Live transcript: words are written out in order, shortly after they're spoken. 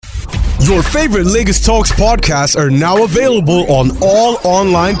Your favorite Lagos Talks podcasts are now available on all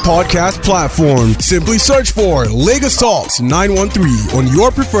online podcast platforms. Simply search for Lagos Talks 913 on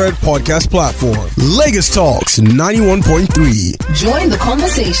your preferred podcast platform. Lagos Talks 91.3. Join the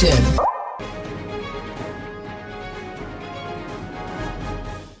conversation.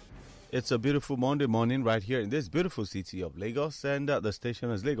 It's a beautiful Monday morning right here in this beautiful city of Lagos, and the station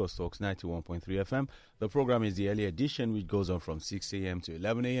is Lagos Talks 91.3 FM. The program is the early edition, which goes on from 6 a.m. to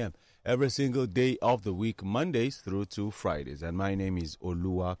 11 a.m. every single day of the week, Mondays through to Fridays. And my name is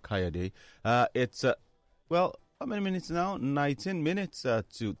Kayode. It's, how many minutes now? 19 minutes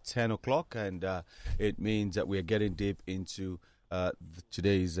to 10 o'clock, and it means that we're getting deep into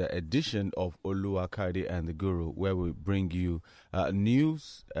today's edition of Kayode and the Guru, where we bring you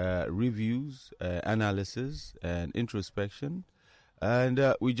news, reviews, analysis, and introspection.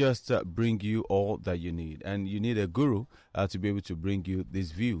 And we just bring you all that you need. And you need a guru to be able to bring you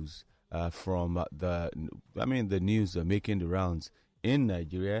these views from the news making the rounds in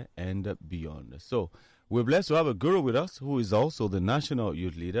Nigeria and beyond. So we're blessed to have a guru with us who is also the national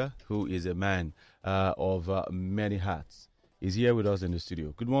youth leader, who is a man of many hats. He's here with us in the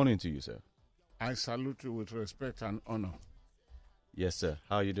studio. Good morning to you, sir. I salute you with respect and honor. Yes, sir.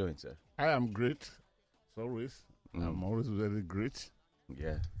 How are you doing, sir? I am great. As always. I'm always very great.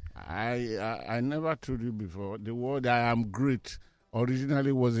 Yeah. I never told you before, the word I am great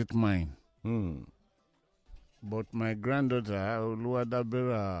originally wasn't mine. But my granddaughter,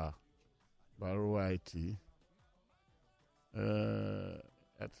 Oluwadabera Baruwaiti,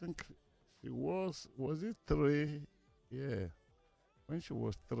 I think she was it 3? Yeah, when she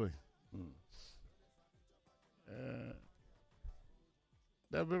was 3.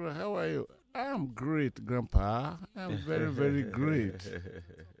 Dabira, how are you? I am great, Grandpa. I'm very, very great.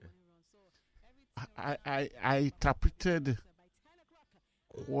 I interpreted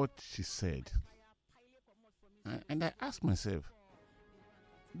what she said. And I asked myself,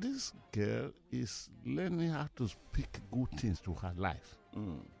 this girl is learning how to speak good things to her life.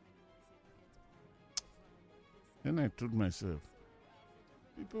 Then I told myself,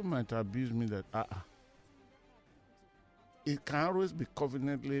 people might abuse me that it can always be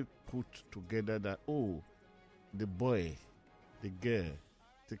conveniently put together that, the boy, the girl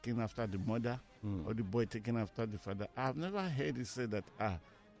taking after the mother, or the boy taking after the father. I've never heard it said that,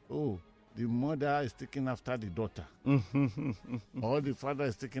 the mother is taking after the daughter, or the father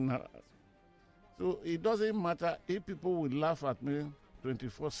is taking her. So it doesn't matter if people will laugh at me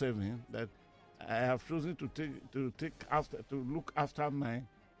 24/7 that I have chosen to look after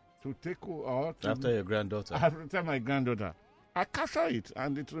your granddaughter. After my granddaughter. I capture it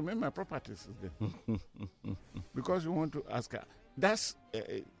and it remains my properties there. Because you want to ask her. That's,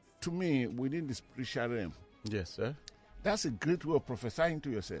 to me, within the spiritual realm. Yes, sir. That's a great way of prophesying to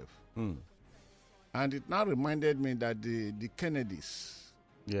yourself. And it now reminded me that the Kennedys.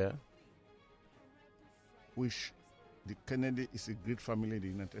 Yeah. Which the Kennedy is a great family in the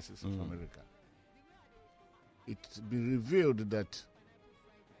United States of America. It's been revealed that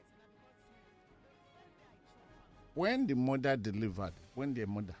when their mother delivered,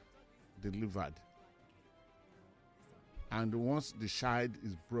 and once the child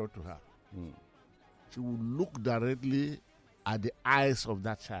is brought to her, she will look directly at the eyes of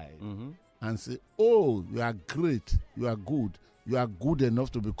that child and say, "Oh, you are great, you are good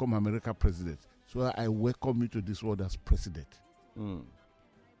enough to become American president. So I welcome you to this world as president."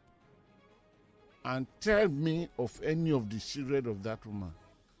 And tell me of any of the children of that woman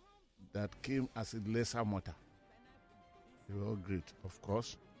that came as a lesser mother. They were all great, of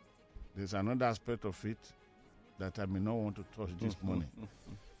course. There's another aspect of it that I may not want to touch this morning.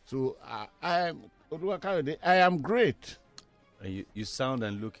 So I am great. And you sound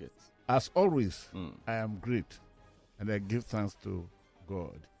and look it. As always, I am great. And I give thanks to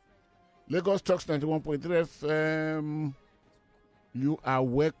God. Lagos Talks 91.3 FM. You are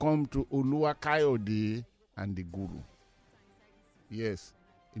welcome to Kayode and the Guru. Yes,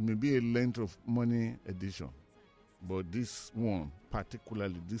 it may be a length of money edition, but this one,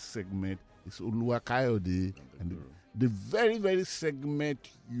 particularly this segment, is Kayode and the very, very segment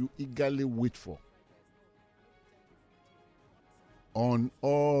you eagerly wait for on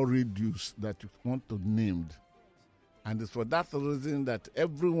all radios that you want to name. And it's for that reason that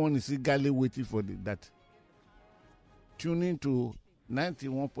everyone is eagerly waiting for that. Tuning to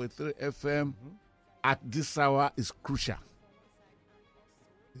 91.3 FM at this hour is crucial.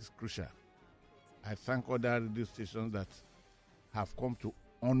 It's crucial. I thank other radio stations that have come to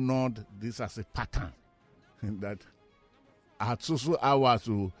honor this as a pattern. That at social hours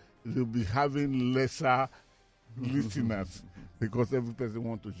we'll be having lesser listeners because every person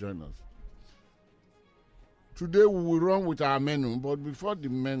wants to join us. Today we will run with our menu, but before the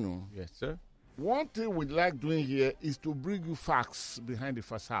menu, Yes, sir. one thing we like doing here is to bring you facts behind the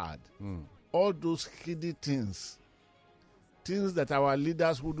facade. All those hidden things that our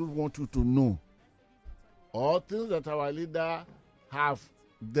leaders wouldn't want you to know, or things that our leader have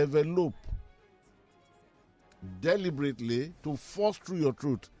developed deliberately to force through your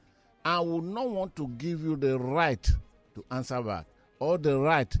truth, and would not want to give you the right to answer back or the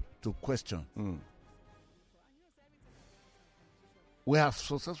right to question. We have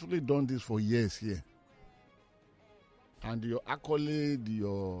successfully done this for years here. And your accolade,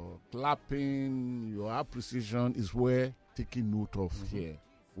 your clapping, your appreciation is where taking note of here.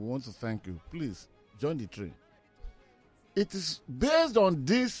 We want to thank you. Please join the train. It is based on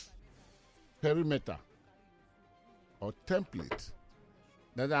this perimeter or template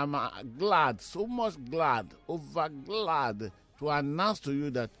that I'm glad, so much glad, over glad to announce to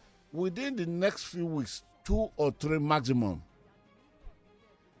you that within the next few weeks, 2 or 3 maximum,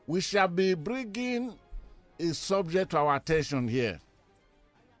 we shall be bringing a subject to our attention here.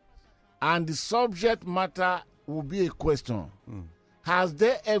 And the subject matter will be a question. Has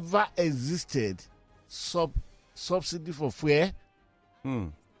there ever existed subsidy for fuel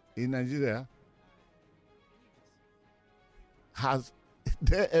in Nigeria? Has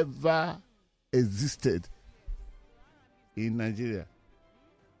there ever existed in Nigeria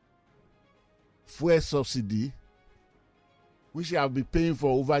fuel subsidy we shall be paying for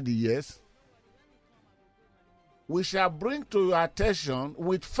over the years? We shall bring to your attention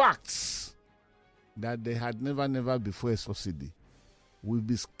with facts that they had never before a subsidy. We'll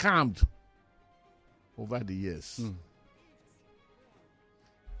be scammed over the years.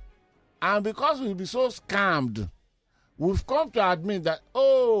 And because we'll be so scammed, we've come to admit that,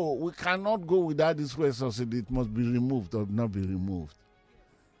 we cannot go without this fuel subsidy. It must be removed or not be removed.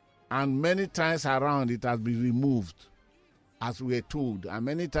 And many times around it has been removed, as we were told, and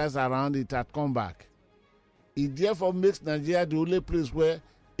many times around it had come back. It therefore makes Nigeria the only place where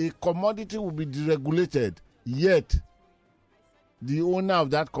a commodity will be deregulated, yet the owner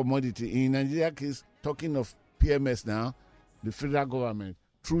of that commodity, in Nigeria case, talking of PMS now, the federal government,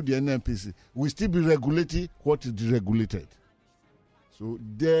 through the NNPC, will still be regulating what is deregulated. So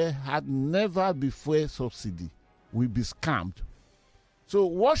there had never before subsidy. We'll be scammed. So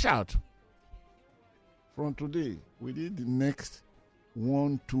watch out. From today, within the next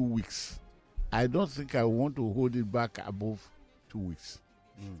 1-2 weeks, I don't think I want to hold it back above 2 weeks.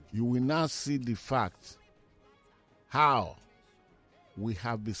 You will now see the fact how we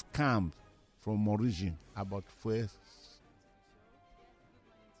have been scammed from origin about first.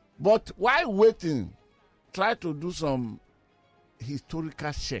 But while waiting, try to do some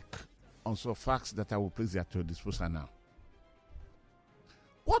historical check on some facts that I will place at your disposal now.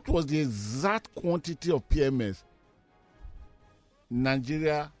 What was the exact quantity of PMS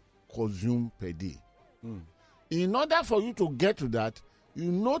Nigeria consumed per day? In order for you to get to that,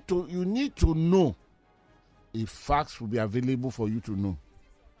 you need to know if facts will be available for you to know.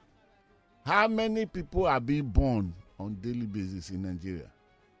 How many people are being born on a daily basis in Nigeria?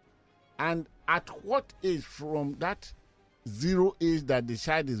 And at what age, from that 0 age that the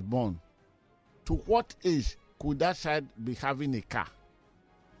child is born, to what age could that child be having a car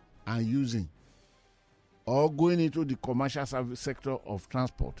and using, or going into the commercial service sector of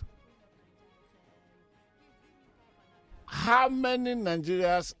transport? How many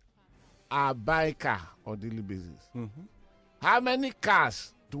Nigerians are buying car on a daily basis? How many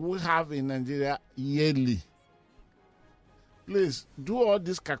cars do we have in Nigeria yearly? Please do all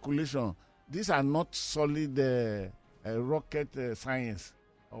this calculation. These are not solid rocket science,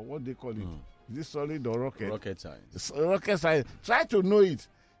 or what they call it. Is this solid or rocket? Rocket science. Rocket science. Try to know it.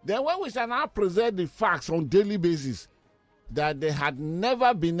 Then when we shall now present the facts on daily basis that there had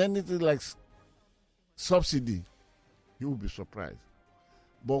never been anything like subsidy, you will be surprised.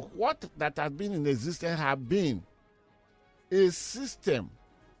 But what that has been in existence have been a system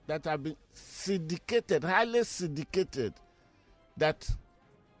that have been syndicated, highly syndicated, that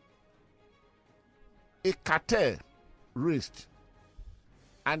a cartel raised.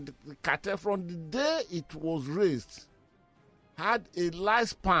 And the cartel, from the day it was raised, had a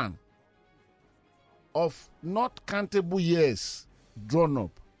lifespan of not countable years drawn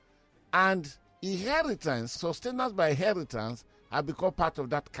up. And inheritance, sustenance by inheritance, have become part of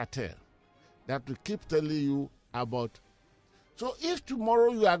that cartel that we keep telling you about. So if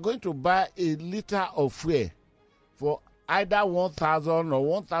tomorrow you are going to buy a liter of fuel for either 1,000 or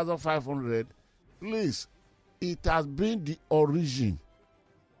 1,500, please, it has been the origin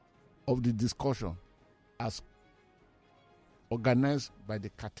of the discussion as organized by the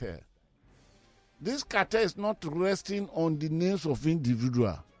cartel. This cartel is not resting on the names of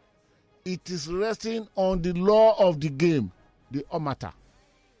individual. It is resting on the law of the game, the omata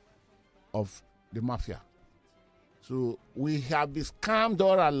of the mafia. So we have been scammed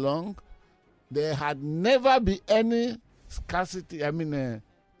all along. There had never been any scarcity,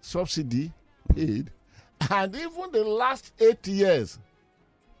 subsidy paid. And even the last 8 years,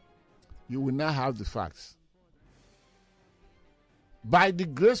 you will now have the facts. By the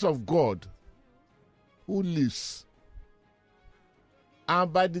grace of God, who lives,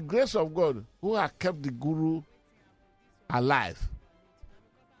 and by the grace of God, who has kept the Guru alive,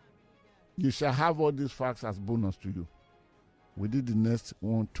 you shall have all these facts as bonus to you within the next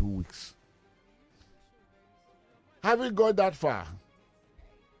 1-2 weeks. Having got that far,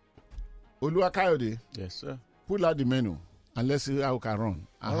 Kayode, yes, sir. Pull out the menu and let's see how we can run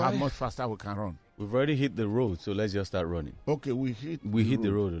and All how right. much faster we can run. We've already hit the road, so let's just start running. Okay, we hit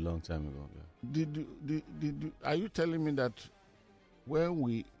the road a long time ago. Yeah. Are you telling me that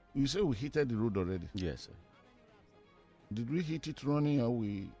when you say we hit the road already? Yes, sir. Did we hit it running or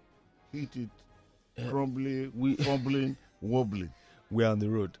we hit it fumbling, wobbling? We're on the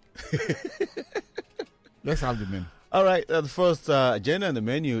road. Let's have the menu. All right, the first agenda on the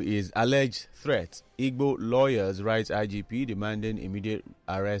menu is alleged threat. Igbo lawyers, writes IGP, demanding immediate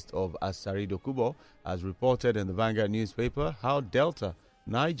arrest of Asari Dokubo, as reported in the Vanguard newspaper. How Delta,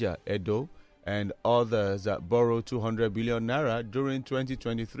 Niger, Edo, and others borrowed 200 billion naira during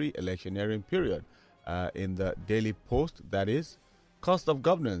 2023 electioneering period. In the Daily Post, that is, cost of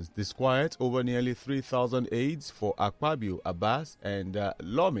governance, disquiet over nearly 3,000 aides for Akpabio, Abbas, and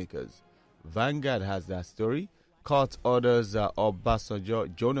lawmakers. Vanguard has that story. Court orders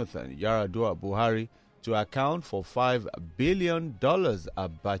Obasanjo, Jonathan, Yaradua, Buhari to account for $5 billion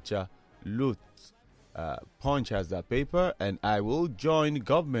Abacha loot. Punch has that paper, and I will join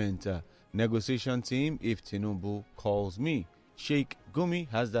government negotiation team if Tinubu calls me. Sheikh Gumi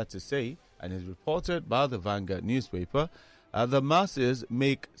has that to say, and is reported by the Vanguard newspaper. The masses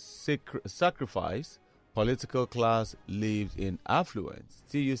make sacrifice. Political class lives in affluence.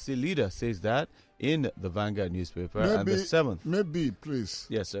 TUC leader says that in the Vanguard newspaper. And the 7th. Maybe, please.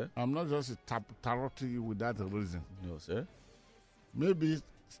 Yes, sir. I'm not just tarotting you with that reason. No, sir. Maybe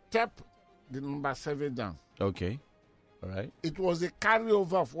step the number 7 down. Okay. All right. It was a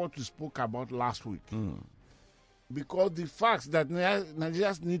carryover of what we spoke about last week. Because the facts that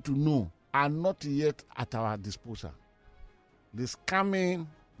Nigerians need to know are not yet at our disposal. The scamming,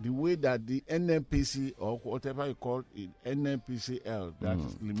 the way that the NNPC or whatever you call it, NNPCL, that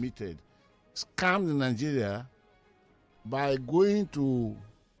is limited, scammed Nigeria by go to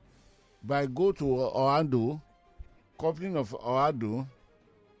Orlando, company of Orlando,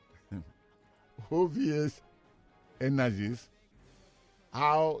 OVS Energies,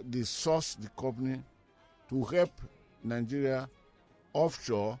 how they source the company to help Nigeria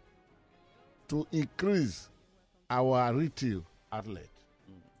offshore to increase our retail outlet,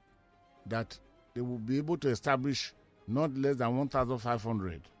 that they will be able to establish not less than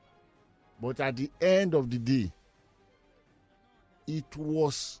 1,500. But at the end of the day, it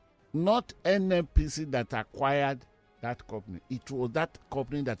was not NNPC that acquired that company. It was that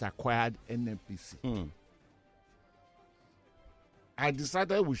company that acquired NNPC. I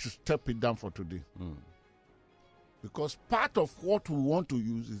decided we should step it down for today. Because part of what we want to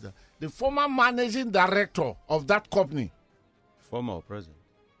use is that the former managing director of that company, Former or present?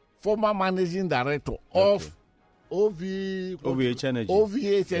 Former managing director of OVH Energy.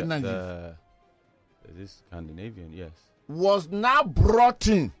 OVH Energy. This Scandinavian, yes. Was now brought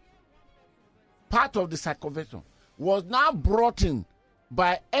in, part of the circumvention, was now brought in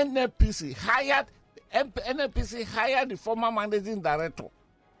by NNPC, NNPC hired the former managing director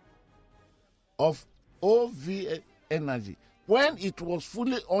of OVH Energy. When it was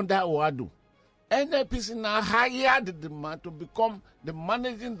fully under Oado, NNPC now hired the man to become the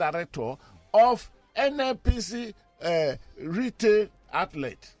managing director of NNPC retail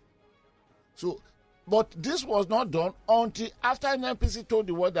outlet. So, but this was not done until after NNPC told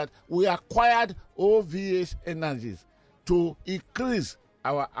the world that we acquired OVH Energies to increase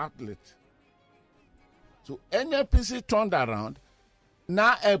our outlet. So NNPC turned around,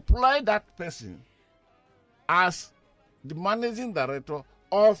 now employed that person as the managing director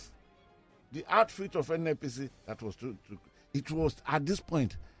of the outfit of NNPC that was it was at this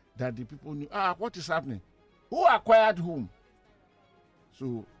point that the people knew, what is happening? Who acquired whom?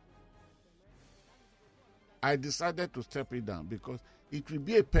 So I decided to step it down because it will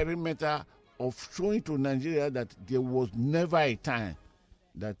be a perimeter of showing to Nigeria that there was never a time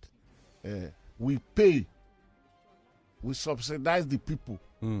that we pay we subsidize the people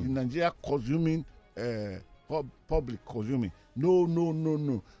in Nigeria consuming, public consuming.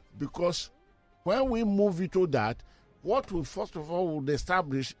 No. Because when we move into that, what we first of all would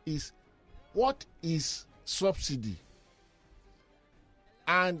establish is what is subsidy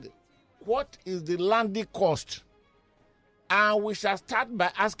and what is the landing cost. And we shall start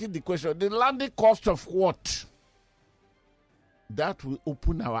by asking the question, the landing cost of what? That will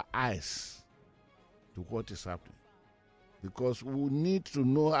open our eyes to what is happening. Because we need to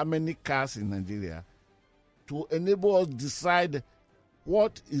know how many cars in Nigeria to enable us to decide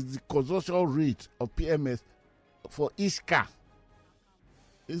what is the consumption rate of PMS for each car.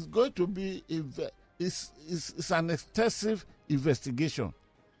 It's going to be it's an extensive investigation,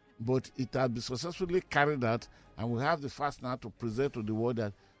 but it has been successfully carried out, and we have the facts now to present to the world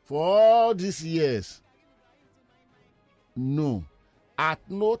that for all these years, no, at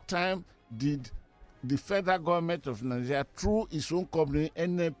no time did the federal government of Nigeria, through its own company,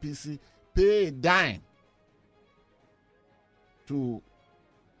 NNPC, pay a dime to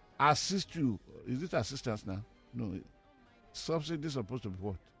assist you. Is it assistance now? No. Subsidy is supposed to be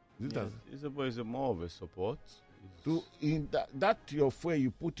what? Is it it's more of a support. To in that your fuel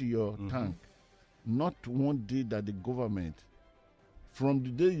you put in your tank, not one day that the government, from the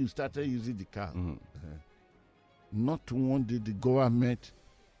day you started using the car, not one day the government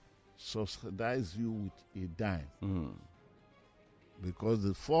subsidize you with a dime. Because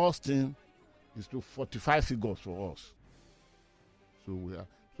the first thing is to fortify figures for us. So we are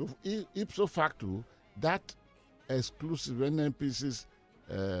ipso facto that exclusive NNPC's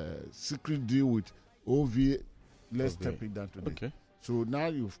secret deal with OV. Let's step it down today. Okay. So now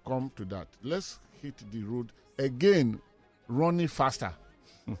you've come to that. Let's hit the road again, running faster.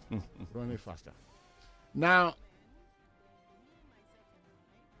 Running faster. Now,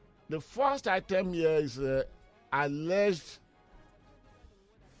 the first item here is alleged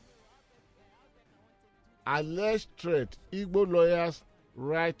threat. Igbo lawyers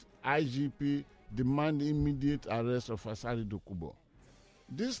write IGP demand immediate arrest of Asari Dokubo.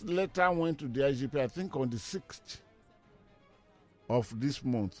 This letter went to the IGP, I think, on the 6th of this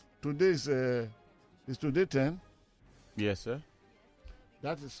month. Today is today 10? Yes, sir.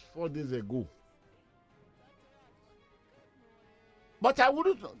 That is 4 days ago. But I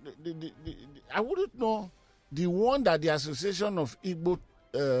wouldn't know the one that the Association of Igbo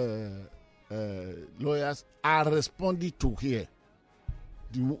lawyers are responding to here.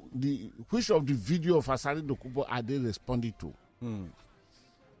 Which of the video of Asari Dokubo are they responding to?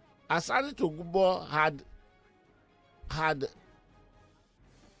 Asari Dokubo had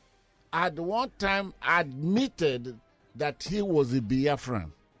one time admitted that he was a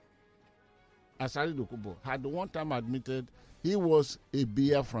Biafran. Asari Dokubo had one time admitted he was a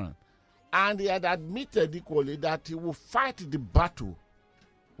Biafran. And he had admitted equally that he would fight the battle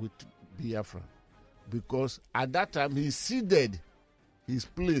with Biafra. Because at that time he ceded his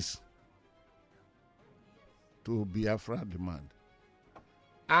place to Biafra demand.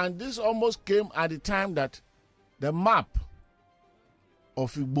 And this almost came at the time that the map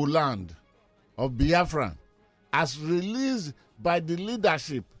of Igbo land, of Biafra, as released by the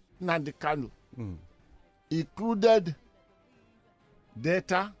leadership, Nnamdi Kanu, included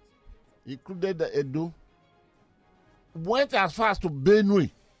Delta, included the Edo, went as far as to Benue.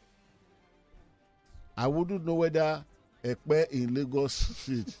 I wouldn't know whether Ekpe in Lagos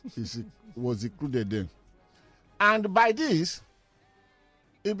State was included there. And by this,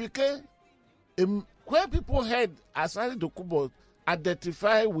 it became, when people heard Asari Dokubo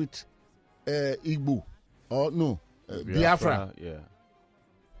identify with Igbo, or no, Biafra,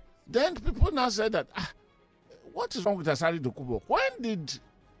 then people now said that, what is wrong with Asari Dokubo? When did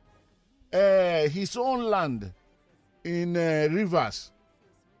his own land in Rivers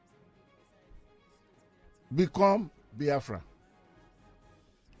become Biafra?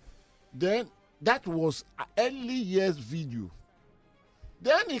 Then that was an early years video.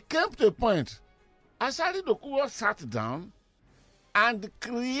 Then it came to a point, Asari Dokubo sat down and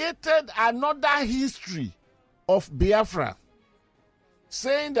created another history of Biafra,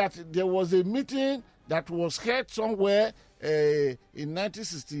 saying that there was a meeting that was held somewhere in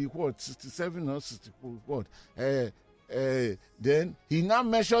 1967 or 60 what? Then he now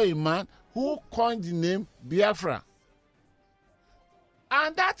mentioned a man who coined the name Biafra.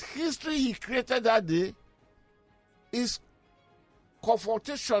 And that history he created that day is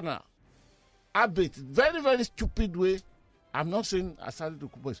confrontational, habit, very, very stupid way. I'm not saying Asari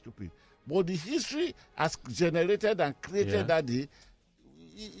Dokubo is stupid, but the history has generated and created that day,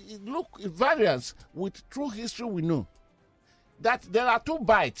 it varies with true history. We know that there are two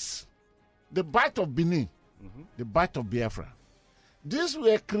bites. The bite of Benin the Bight of Biafra. These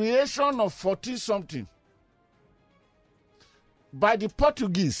were creation of 40-something by the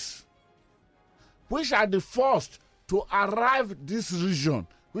Portuguese, which are the first to arrive this region,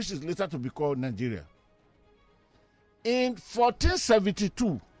 which is later to be called Nigeria. In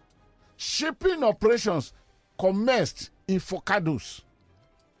 1472, shipping operations commenced in Forcados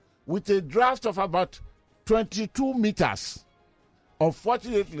with a draft of about 22 meters.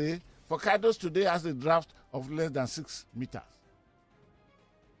 Unfortunately, Forcados today has a draft of less than 6 meters.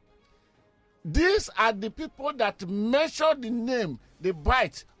 These are the people that measure the name, the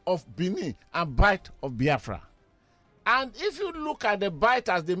Bight of Benin and Bight of Biafra. And if you look at the Bight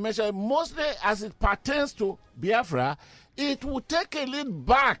as they measure, mostly as it pertains to Biafra, it will take a lead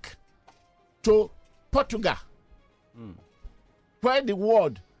back to Portugal, where the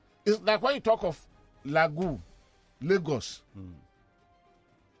word is like when you talk of Lagoon, Lagos.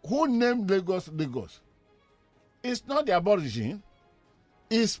 Who named Lagos Lagos? It's not the Aborigine,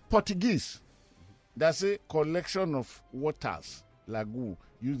 it's Portuguese. That's a collection of waters, Lagoon,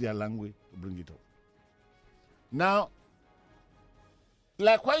 use their language to bring it up. Now,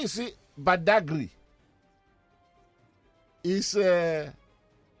 like when you see Badagry, it's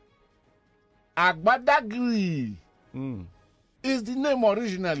Agbadagri is the name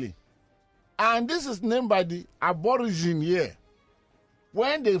originally. And this is named by the Aborigine here.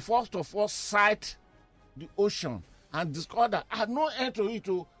 When they first of all sight the ocean and discover that had no end to it,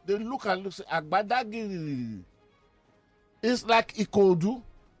 they look and say Agbadagiri. It's like Ikodu,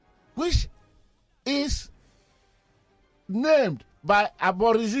 which is named by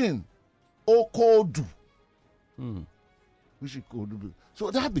Aborigine Okodu. Which Ikodu. So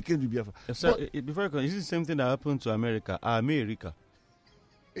that became the Biafra. So before you go, is it the same thing that happened to America? America.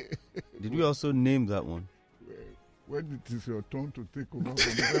 Did we also name that one? When it is your turn to take over,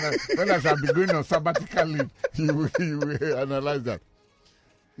 when I shall be going on sabbatical leave, you will analyze that.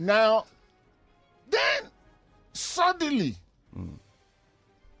 Now, then, suddenly,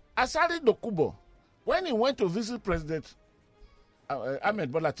 Asari Dokubo, when he went to visit President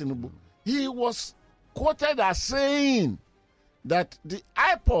Ahmed Bola Tinubu, he was quoted as saying that the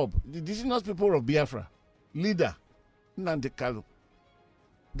IPOB, the indigenous people of Biafra, leader, Nnamdi Kanu,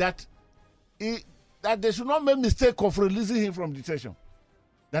 that they should not make mistake of releasing him from detention,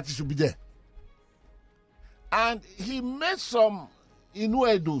 that he should be there. And he made some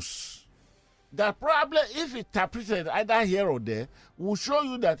innuendos that probably, if interpreted either here or there, will show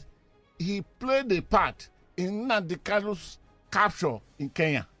you that he played a part in Nnamdi Kanu's capture in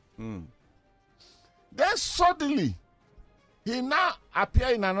Kenya. Then suddenly, he now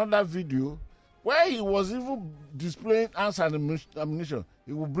appeared in another video where he was even displaying arms and ammunition.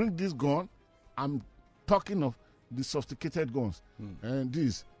 He will bring this gun. I'm talking of the sophisticated guns and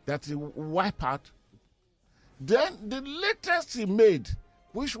this that he wipe out. Then the latest he made,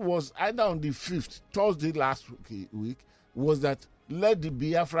 which was either on the 5th, Thursday last week, was that let the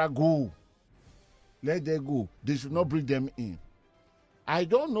Biafra go. Let them go. They should not bring them in. I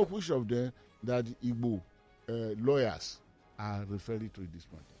don't know which of them that the Igbo lawyers are referring to this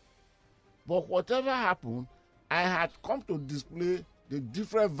matter. But whatever happened, I had come to display the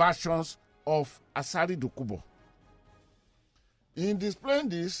different versions of Asari Dokubo. In displaying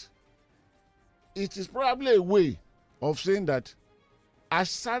this, it is probably a way of saying that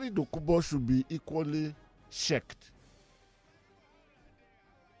Asari Dokubo should be equally checked.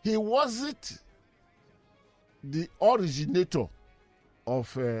 He wasn't the originator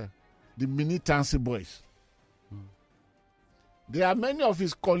of the militancy boys. There are many of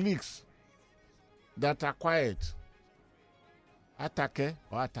his colleagues that are quiet. Atake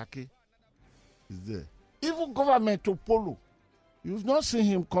or Atake is there. Even government Topolo, you've not seen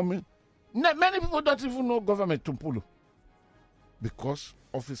him coming. Many people don't even know government Topolo because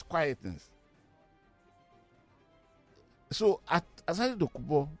of his quietness. So Asari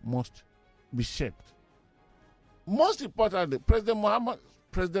Dokubo must be checked. Most importantly, President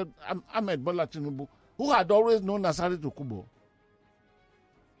Ahmed Bola Tinubu, who had always known Asari Dokubo,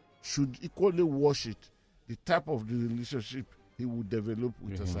 should equally watch it, the type of the relationship he would develop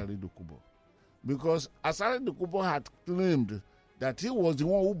with Asari Dokubo. Because Asari Dokubo had claimed that he was the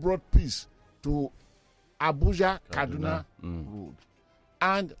one who brought peace to Abuja, Kaduna Road.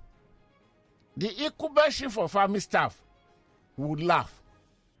 And the Ikube chief of army staff would laugh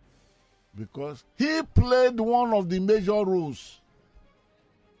because he played one of the major roles.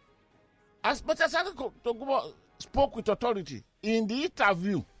 But Asari Dokubo spoke with authority in the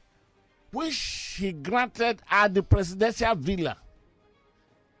interview which he granted at the presidential villa,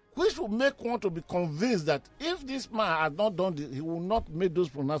 which would make one to be convinced that if this man had not done this, he would not make those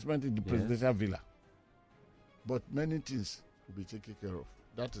pronouncements in the presidential villa. but many things will be taken care of.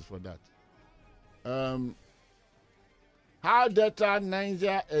 That is for that. How Delta,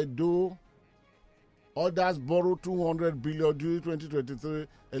 Niger, Edo, others borrow 200 billion during 2023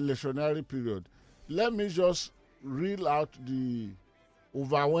 electionary period. Let me just reel out the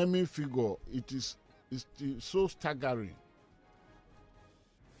overwhelming figure. It's so staggering.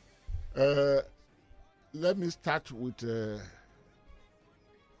 Let me start with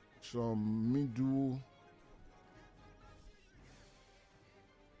some middle.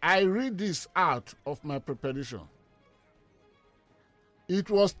 I read this out of my preparation. It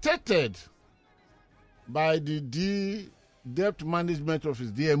was stated by the Debt Management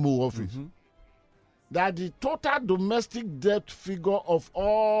Office, DMO office, that the total domestic debt figure of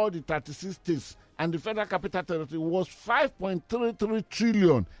all the 36 states and the Federal Capital Territory was 5.33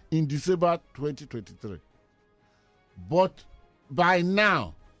 trillion in December 2023. But by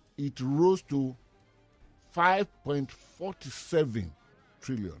now, it rose to 5.47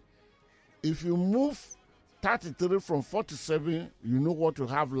 trillion. If you move 33 from 47, you know what you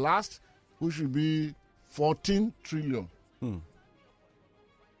have last, which should be 14 trillion.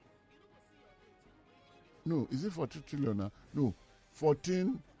 No, is it 14 trillion now? No,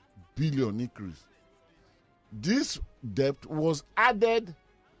 14 billion increase. This debt was added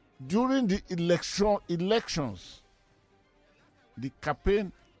during the elections. The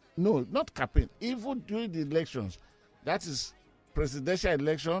campaign, no, not campaign, even during the elections. That is presidential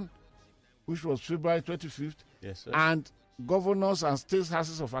election, which was February 25th. Yes, sir. And governors and state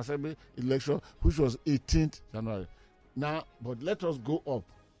houses of assembly election, which was 18th January. Now, but let us go up.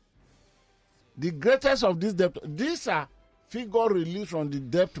 The greatest of this debt, these are figure released from the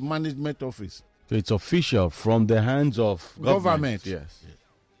Debt Management Office. So it's official from the hands of government. Yes.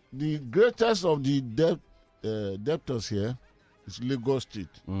 The greatest of the debtors here is Lagos State.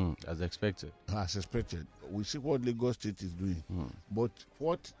 As expected. As expected. We see what Lagos State is doing. But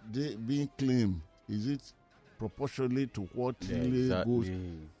what they being claimed, is it proportionally to what really goes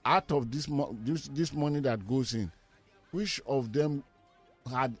out of this money that goes in? Which of them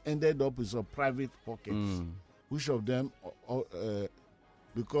had ended up in some private pockets? Which of them,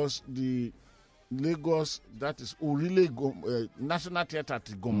 because the Lagos, that is Orile National Theatre at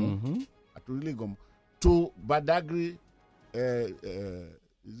Gomo, at Orile Gomo, to Badagry,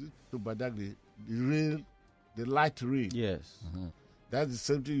 is it to Badagry, the light rail? Yes. That's the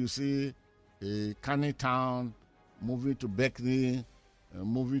same thing you see, Canning Town, moving to Beckney,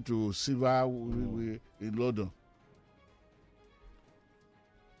 moving to Silver in London.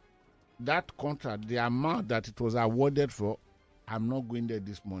 That contract, the amount that it was awarded for, I'm not going there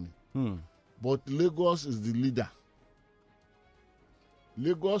this morning. But Lagos is the leader.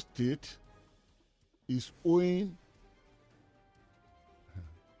 Lagos State is owing,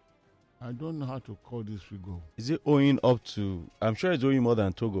 I don't know how to call this figure. Is it owing up to, I'm sure it's owing more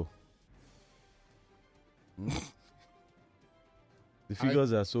than Togo. The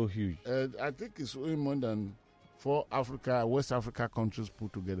figures are so huge. I think it's owing more than 4 West Africa countries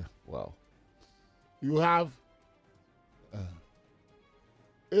put together. Wow. You have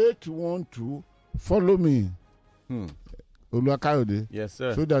 812. Follow me. Kayode. Yes,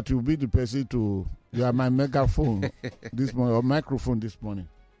 sir. So that you'll be the person to, you are my megaphone this morning, or microphone this morning.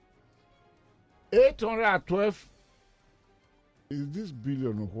 812 is this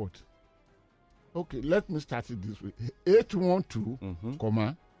billion or what? Okay, let me start it this way. 812,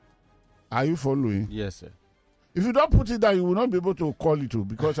 comma. Are you following? Yes, sir. If you don't put it down, you will not be able to call it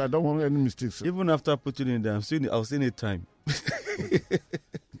because I don't want any mistakes. Even after putting it down, I'll see it time.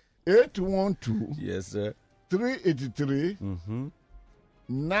 812. Yes, sir. 383.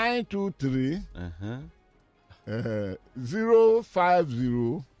 923.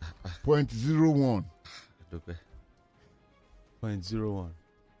 050.01. 0.01.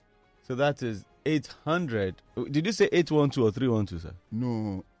 So that is 800. Did you say 812 or 312, sir?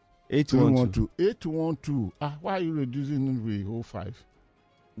 No. 812. 812. Why are you reducing the whole 5?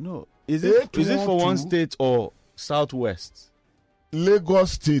 No. Is it for one state or Southwest?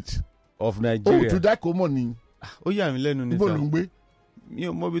 Lagos State. Of Nigeria. Oh, to that common. Oh, yeah, I'm learning it.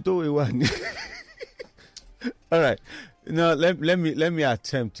 All right. Now, let me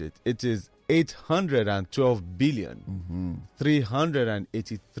attempt it. It is 812 billion,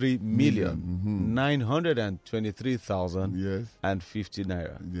 383 million, 923,000 and 50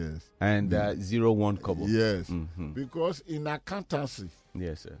 naira. Yes. And 01 kobo. Yes. Because in accountancy,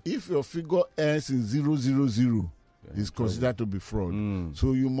 yes, sir, if your figure ends in 000, it's considered to be fraud.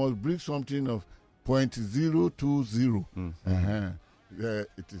 So you must bring something of 0.020.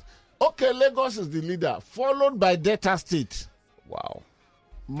 It is. Okay, Lagos is the leader, followed by Delta State. Wow.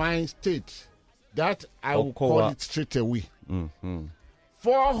 My state, That I will call it straight away.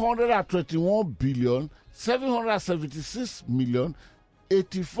 421 billion 776 million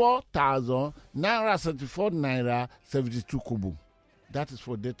 84,974 naira 72 kobo. That is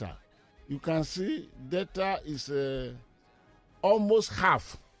for data. You can see data is almost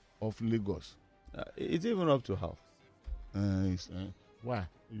half of Lagos. It's even up to half. Why?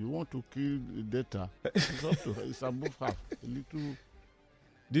 You want to kill the data? It's above half. A little.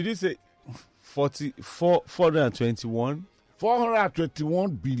 Did you say 421?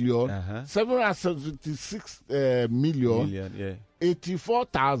 421 billion 776 million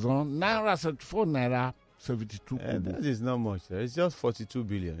 84,974 naira 72 kobo. That is not much. It's just 42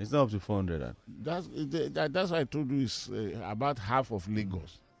 billion. It's not up to 400. That's why I told you it's about half of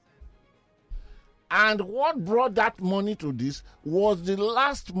Lagos. And what brought that money to this was the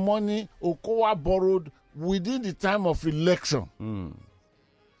last money Okowa borrowed within the time of election.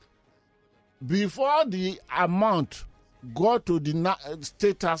 Before the amount got to the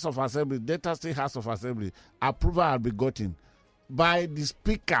State House of Assembly, Delta State House of Assembly, approval had been gotten by the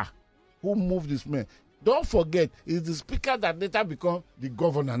Speaker who moved this man. Don't forget, it's the Speaker that later became the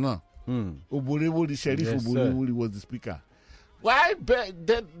governor now. Oborewo, the Sheriff Oborewo was the Speaker. Why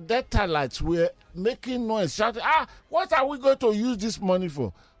Delta lights were making noise, shouting, what are we going to use this money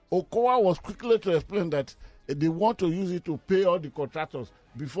for? Okowa was quickly to explain that they want to use it to pay all the contractors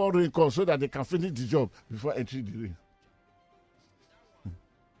before rain comes so that they can finish the job before entering the rain.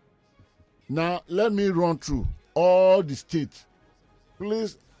 Now, let me run through all the states.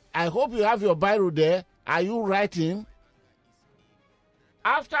 Please, I hope you have your biro there. Are you writing?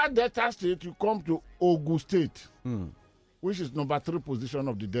 After Delta State, you come to Ogun State, which is number 3 position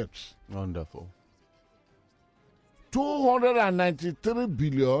of the debts. Wonderful. 293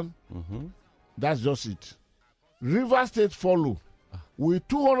 billion. That's just it. River State follow with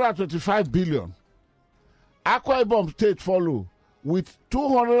 225 billion. Akwa Ibom State follow with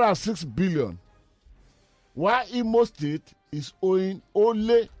 206 billion. While Imo State is owing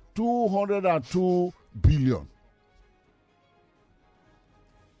only 202 billion.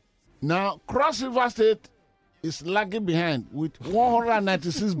 Now, Cross River State is lagging behind with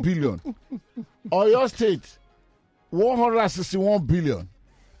 196 billion. Oyo State, 161 billion.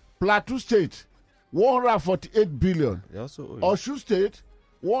 Plateau State, 148 billion. Osun State,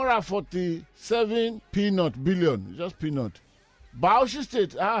 147 billion. Just peanut. Bauchi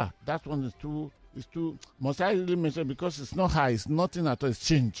State, that one is too. Must I really mention, because it's not high, it's nothing at all, it's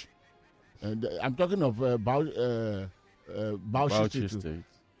change. I'm talking of Bauchi State.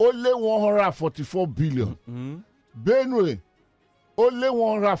 Only 144 billion. Benue, only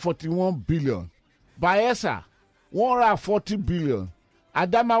 141 billion. Bayelsa, 140 billion.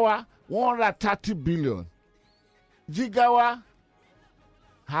 Adamawa, 130 billion. Jigawa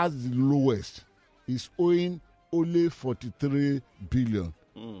has the lowest. It's owing only 43 billion.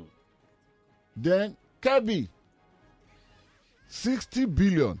 Then Kebbi, 60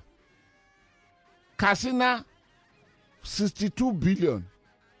 billion. Katsina, 62 billion.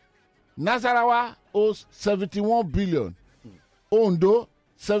 Nasarawa owes 71 billion. Ondo,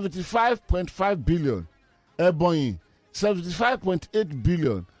 75.5 billion. Ebonyi, 75.8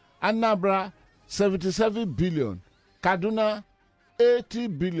 billion. Anambra, 77 billion. Kaduna, 80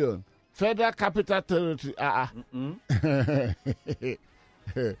 billion. Federal Capital Territory,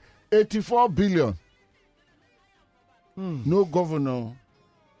 84 billion. No governor,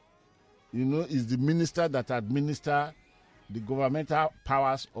 is the minister that administer the governmental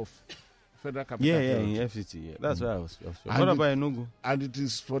powers of Federal Capital Territory. Yeah, FCT. That's why I was what about Enugu? And it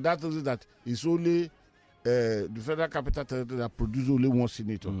is for that reason that it's only the Federal Capital Territory that produces only one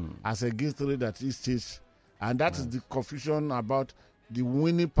senator, as against three that is states. And that is the confusion about the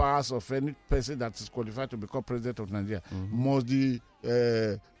winning powers of any person that is qualified to become president of Nigeria. Must the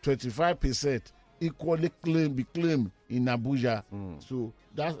 25% equally be claimed in Abuja. So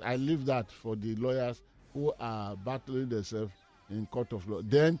I leave that for the lawyers who are battling themselves in court of law.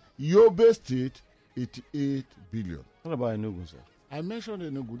 Then Yobe State, 88 billion. What about Enugu, sir? I mentioned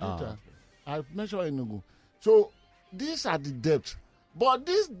Enugu later. I mentioned Enugu. So these are the debts. But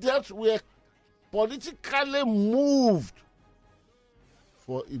these debts were politically moved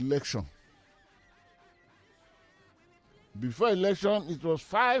for election. Before election, it was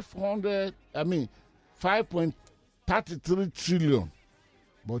 5.33 trillion.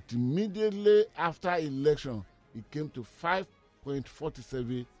 But immediately after election, it came to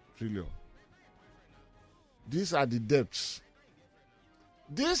 5.47 trillion. These are the debts.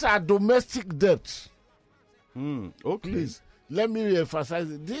 These are domestic debts. Okay. Please, let me re-emphasize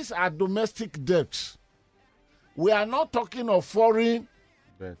it. These are domestic debts. We are not talking of foreign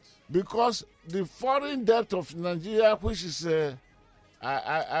Because the foreign debt of Nigeria, which is,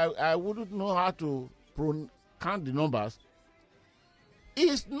 I wouldn't know how to count the numbers,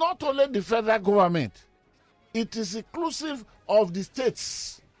 is not only the federal government, it is inclusive of the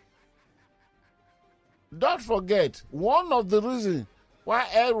states. Don't forget, one of the reasons why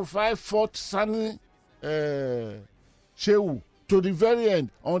El-Rufai fought Sani Shehu to the very end,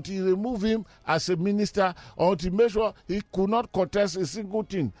 until he removed him as a minister, until he made sure he could not contest a single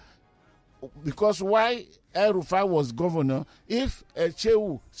thing. Because why El-Rufai was governor, if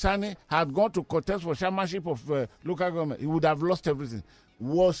Shehu Sani had gone to contest for chairmanship of local government, he would have lost everything.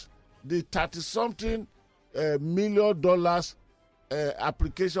 Was the $30-something $million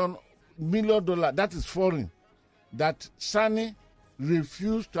application, $1 million, that is foreign, that Sani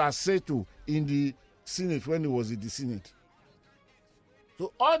refused to accede to in the Senate when he was in the Senate.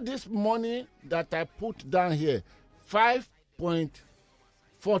 So all this money that I put down here,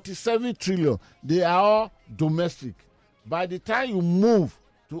 5.47 trillion, they are all domestic. By the time you move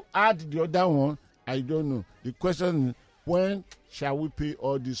to add the other one, I don't know. The question is, when shall we pay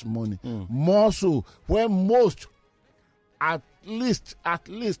all this money? More so, when most, at least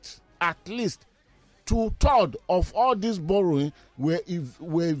 2/3 of all this borrowing were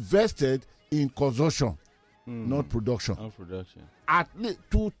invested in consumption, not production. At least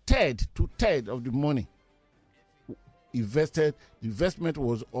 2/3 of the money invested. The investment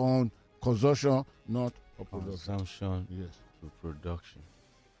was on consumption, not production. Consumption, yes, to production.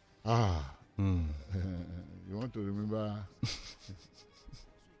 You want to remember?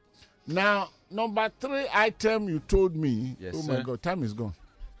 Now, number 3 item you told me. Yes, oh sir. my God, time is gone.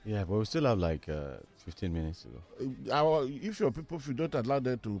 Yeah, but we still have like 15 minutes to go. If your people, if you don't allow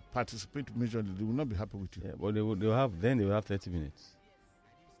them to participate majorly, they will not be happy with you. Yeah, but they will have 30 minutes.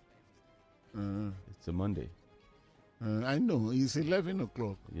 It's a Monday. I know, it's 11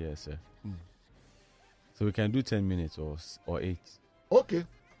 o'clock. Yes, sir. So we can do 10 minutes or 8. Okay.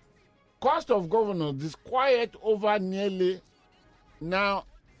 Cost of governance is quiet over nearly. Now,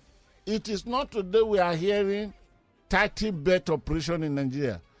 it is not today we are hearing 30 bet operation in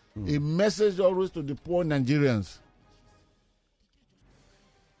Nigeria. A message always to the poor Nigerians.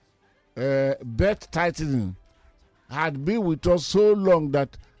 Bet tightening had been with us so long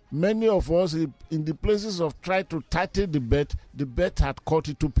that many of us, in the places of trying to tighten the bet had cut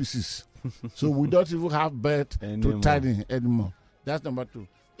it to pieces. So we don't even have bet to tighten anymore. That's number 2.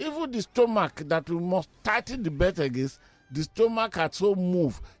 Even the stomach that we must tighten the bet against, the stomach had so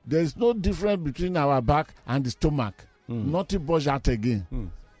moved. There is no difference between our back and the stomach. Nothing budge out again.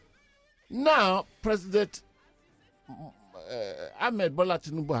 Now, President Ahmed Bola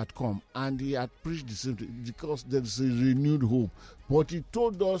Tinubu had come and he had preached the same thing because there is a renewed hope. But he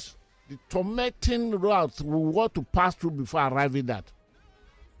told us the tormenting route we want to pass through before arriving at.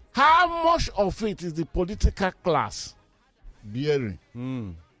 How much of it is the political class bearing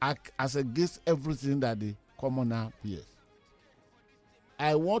as against everything that the commoner bears?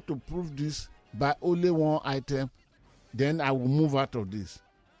 I want to prove this by only one item, then I will move out of this.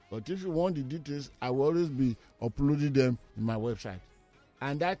 But if you want the details, I will always be uploading them in my website.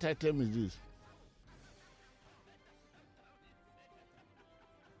 And that item is this.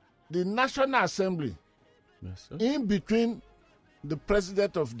 The National Assembly, yes, sir, in between the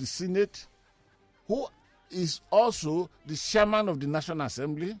President of the Senate, who is also the Chairman of the National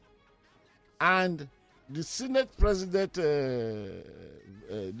Assembly, and the Senate President,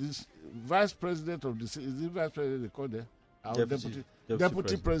 this Vice President of the Senate, is the Vice President they call them?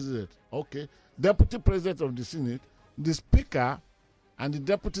 Deputy President. Okay. Deputy President of the Senate, the Speaker, and the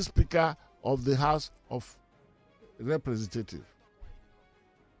Deputy Speaker of the House of Representatives,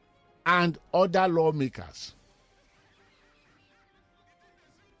 and other lawmakers.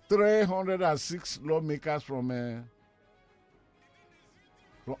 306 lawmakers from in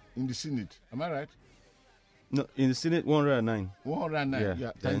the Senate. Am I right? No, in the Senate, 109. 109.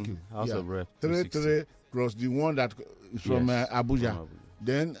 Yeah, thank you. House of Rep. 3 plus the one that is from Abuja. From Abuja.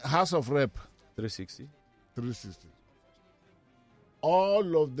 Then House of Rep. 360. 360.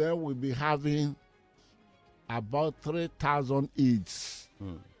 All of them will be having about 3,000 aides,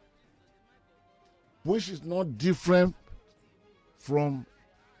 which is not different from,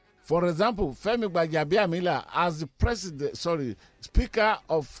 for example, Femi Gbajabiamila as the Speaker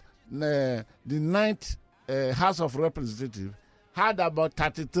of the 9th House of Representatives had about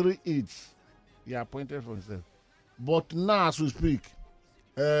 33 aides. He appointed for himself. But now, as we speak,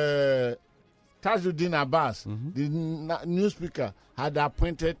 Tajuddin Abbas, the new speaker, had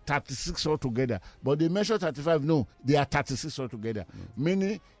appointed 36 altogether. But they mentioned 35. No, they are 36 altogether.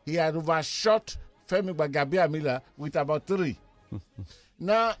 Meaning he had overshot Femi Gbajabiamila with about 3.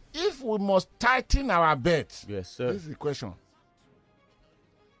 Now, if we must tighten our belt, Yes, sir. this is the question.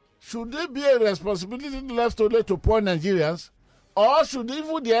 Should there be a responsibility left only to poor Nigerians, or should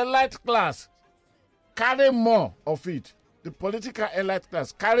even the elite class carry more of it? The political elite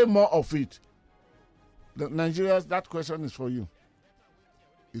class carry more of it. The Nigerians, that question is for you.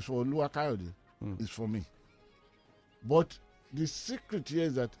 It's for Lua Kayode. It's for me. But the secret here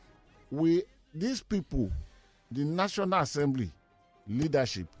is that these people, the National Assembly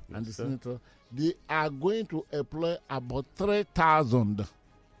leadership and the senator, they are going to employ about 3,000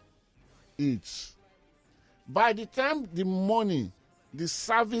 each. By the time the money, the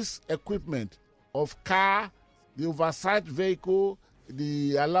service equipment of car, the oversight vehicle,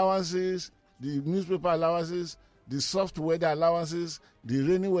 the allowances, the newspaper allowances, the soft weather allowances, the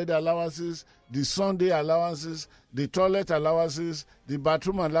rainy weather allowances, the Sunday allowances, the toilet allowances, the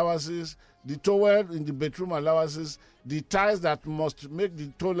bathroom allowances, the towel in the bedroom allowances, the tiles that must make the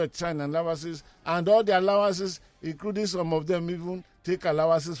toilet shine allowances, and all the allowances, including some of them even take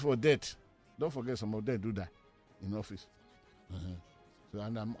allowances for debt. Don't forget, some of them do that in office. So,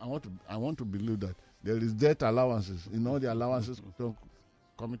 and I want to believe that there is debt allowances in all the allowances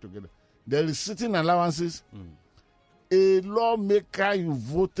coming together. There is sitting allowances. A lawmaker you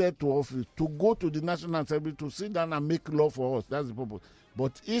voted to office to go to the National Assembly to sit down and make law for us. That's the purpose.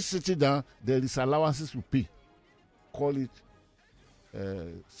 But each sitting down, there is allowances to pay. Call it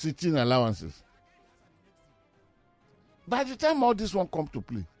sitting allowances. By the time all this one come to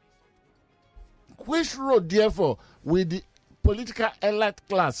play, which road, therefore, will the political elite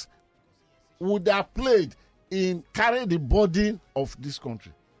class would have played in carrying the burden of this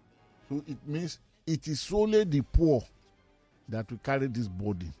country? So it means it is solely the poor that will carry this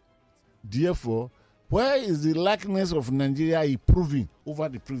burden. Therefore, where is the likeness of Nigeria improving over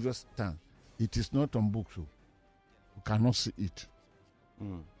the previous time? It is not on books. So you cannot see it.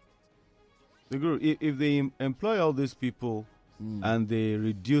 The Guru, if they employ all these people and they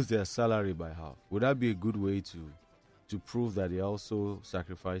reduce their salary by half, would that be a good way to prove that they're also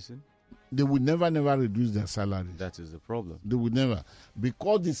sacrificing? They will never reduce their salary. That is the problem. They will never.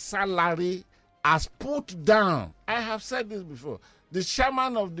 Because the salary has put down. I have said this before. The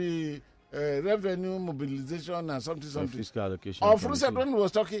chairman of the revenue mobilization and something. Fiscal allocation. Of recent, when he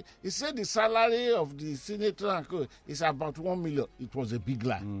was talking, he said the salary of the senator and co is about 1 million. It was a big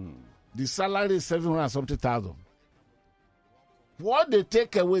lie. The salary is 700 something thousand. What they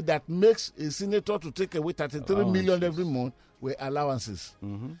take away that makes a senator to take away 33 million every month were allowances,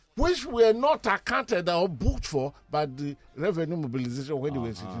 which were not accounted or booked for by the revenue mobilization when they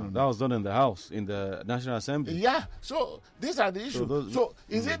were sitting on. That was done in the House, in the National Assembly. Yeah, so these are the issues. So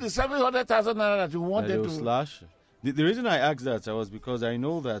is it the 700,000 naira that you want them to slash? The reason I asked that was because I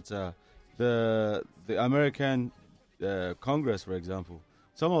know that the American Congress, for example,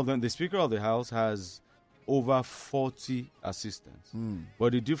 some of them, the Speaker of the House has over 40 assistants.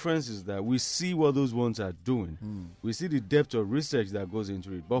 But the difference is that we see what those ones are doing. We see the depth of research that goes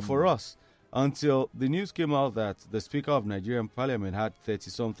into it. But for us, until the news came out that the Speaker of Nigerian Parliament had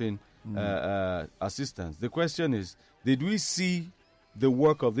 30-something assistants, the question is, did we see the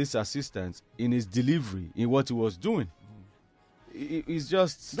work of these assistants in his delivery, in what he was doing? It's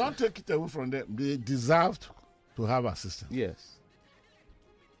just... Don't take it away from them. They deserved to have assistants. Yes.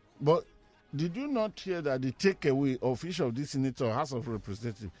 But did you not hear that the takeaway of each of these senators or House of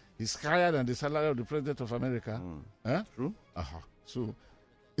Representatives is higher than the salary of the President of America? True. So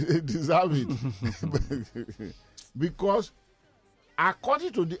they deserve it. Because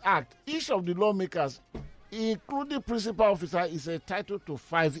according to the Act, each of the lawmakers, including principal officer, is entitled to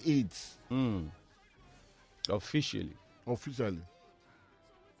 5 aides. Officially.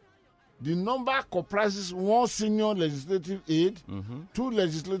 The number comprises 1 senior legislative aide, 2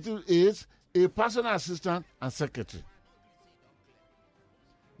 legislative aides, a personal assistant, and secretary.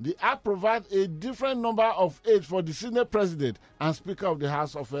 The Act provides a different number of aides for the Senate President and Speaker of the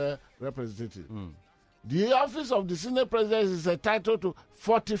House of Representatives. The office of the Senate President is entitled to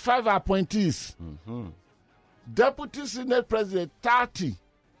 45 appointees. Deputy Senate President, 30.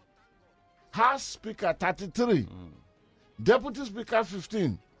 House Speaker, 33. Deputy Speaker,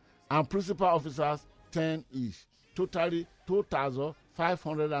 15. And principal officers, 10 each. Totally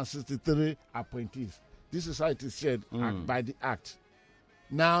 2,563 appointees. This is how it is said by the Act.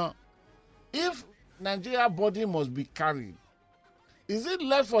 Now, if Nigeria body must be carried, is it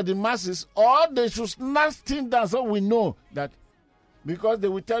left for the masses, or they should snatch things down so we know that? Because they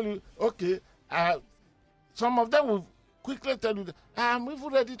will tell you, okay, some of them will quickly tell you, I'm even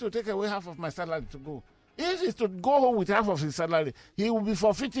ready to take away half of my salary to go. If he's to go home with half of his salary, he will be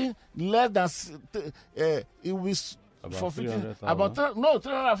forfeiting less than, he will be About 300,000. About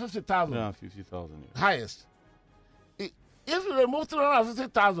 350,000. 350,000. Yeah. Highest. If you remove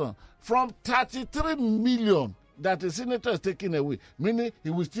 350,000 from 33 million that the senator is taking away, meaning he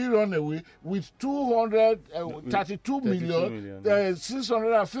will still run away with 232 million,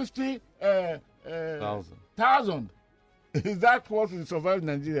 650,000. Is that what will survive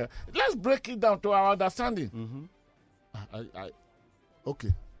Nigeria? Let's break it down to our understanding. Mm-hmm.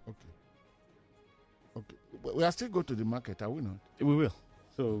 Okay. We are still go to the market, are we not? We will.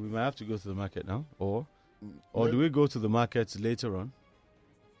 So we might have to go to the market now, or do we go to the markets later on?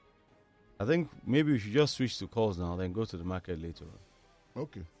 I think maybe we should just switch to calls now, then go to the market later on.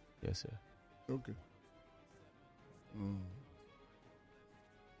 Okay. Yes, sir. Okay.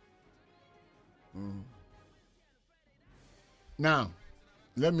 Now,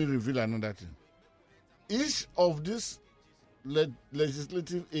 let me reveal another thing. Each of these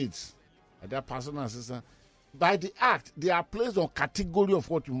legislative aids, their personal assistant, by the act, they are placed on category of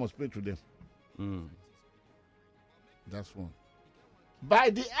what you must pay to them. That's one. By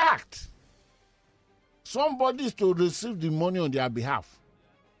the act, somebody is to receive the money on their behalf.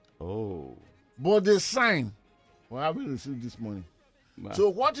 Oh. But they sign, well, I will receive this money. Wow. So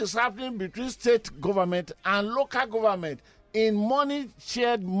what is happening between state government and local government in money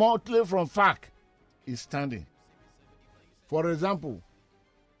shared monthly from FAC is standing. For example,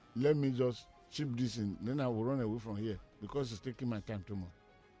 let me just chip this in, then I will run away from here because it's taking my time too much.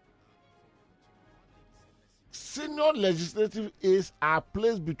 Senior legislative aids are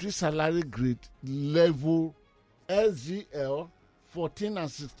placed between salary grade level SGL 14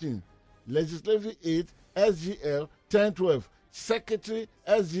 and 16, legislative aid SGL 10-12, secretary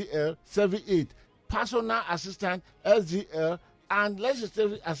SGL 7-8, personal assistant SGL, and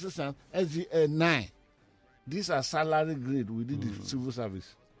legislative assistant SGL 9. These are salary grade within the civil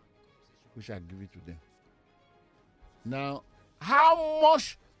service. We shall give it to them. Now, how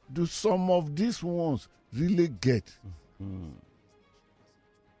much do some of these ones really get?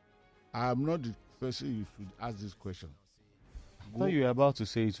 I'm not the person you should ask this question. I thought you were about to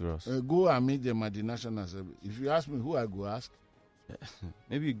say it to us. Go and meet them at the National Assembly. If you ask me who I go ask,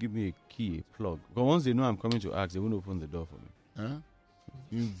 maybe you give me a key, a plug. Because once they know I'm coming to ask, they won't open the door for me.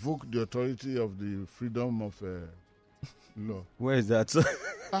 Invoke the authority of the freedom of law. Where is that?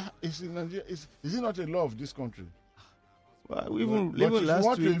 It's in Nigeria. Is it not a law of this country? Well, even But if you last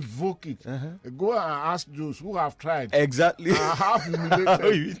want to week. invoke it, go and ask those who have tried. Exactly. Have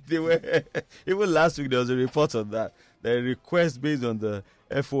humiliated. They were, even last week, there was a report on that. The request based on the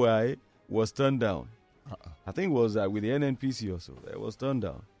FOI was turned down. I think it was with the NNPC or so. It was turned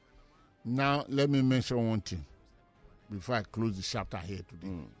down. Now, let me mention one thing before I close the chapter here today.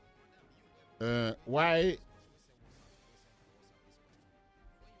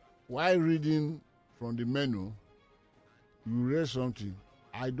 Why reading from the menu, you read something.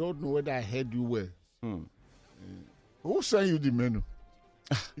 I don't know whether I heard you well. Who sent you the menu?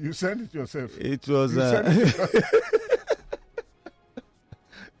 You sent it yourself. It was.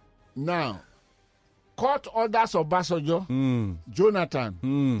 Now, court orders Obasanjo, Jonathan,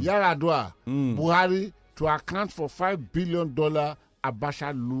 Yaradua, Buhari to account for $5 billion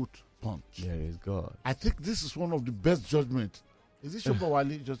Abacha loot punch. There is God. I think this is one of the best judgments. Is it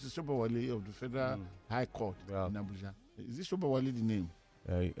Shobawale, Justice Shobawale of the Federal High Court in Abuja? Is it Shobawale the name?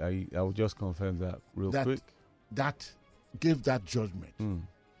 I will just confirm that real quick. That gave that judgment.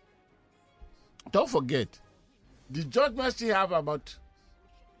 Don't forget, the judgment still have about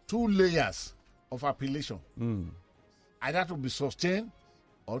 2 layers of appellation. Either to be sustained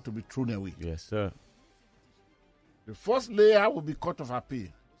or to be thrown away. Yes, sir. The first layer will be Court of Appeal.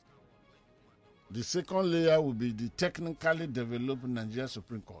 The second layer will be the technically developed Nigeria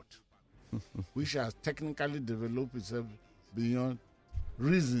Supreme Court, which has technically developed itself beyond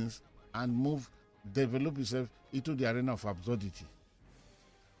reasons and develop itself into the arena of absurdity.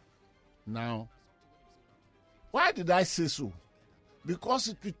 Now, why did I say so? Because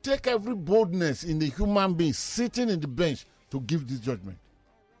it will take every boldness in the human being sitting in the bench to give this judgment.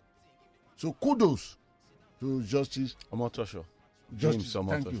 So kudos to Justice Omotosho. Justice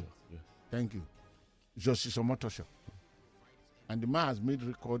Omotosho. Thank you. Yeah. Thank you. Justice Omotosho. And the man has made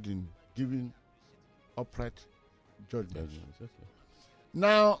record in giving upright judgment. Okay.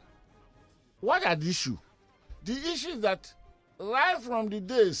 Now, what are the issue? The issue is that right from the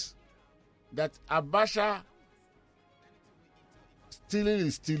days that Abacha stealing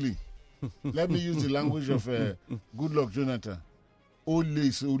is stealing, let me use the language of Goodluck Jonathan, Ole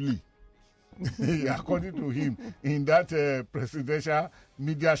is Ole. According to him, in that presidential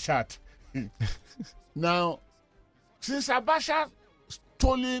media chat. Now, since Abacha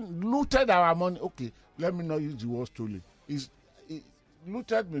looted our money, okay, let me not use the word stolen.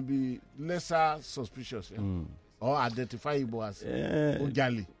 Looted may be lesser suspicious, or identifiable as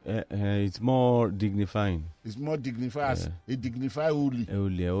Ojali. It's more dignifying. It's more dignified as a dignified Uli.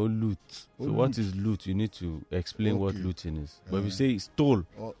 Or loot. So what is loot? You need to explain what looting is. But if you say stole,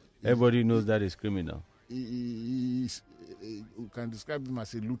 everybody knows that is criminal. You can describe him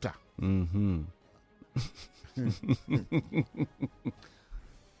as a looter. Mm-hmm.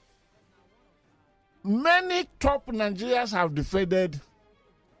 Many top Nigerians have defended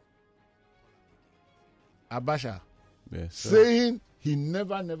Abacha, Yes, sir. saying he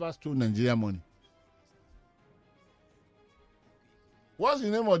never stole Nigeria money. What's the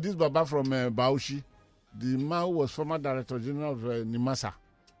name of this Baba from Bauchi? The man who was former Director General of NIMASA,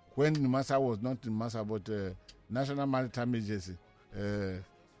 when NIMASA was not NIMASA but National Maritime Agency.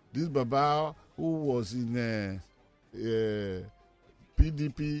 This Baba who was in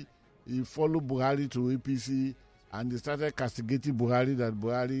PDP, he followed Buhari to APC, and they started castigating Buhari that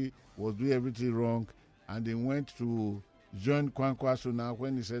Buhari was doing everything wrong, and they went to join Kwankwaso now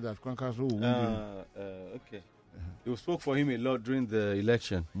when he said that Kwankwaso would win. Okay. You spoke for him a lot during the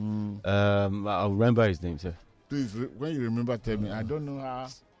election. I'll remember his name, sir. Please, when you remember, tell me. I don't know how.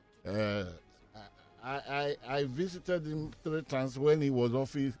 I visited him 3 times when he was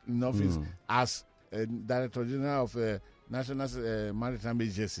in office as Director General of National Maritime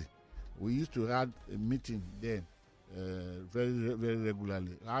Agency. We used to have a meeting then very, very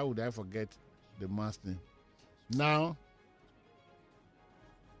regularly. How would I forget the man's name? Now,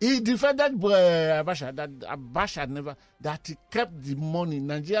 he defended Abacha, that he kept the money,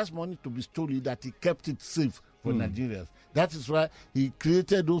 Nigeria's money to be stolen, that he kept it safe for Nigerians. That is why he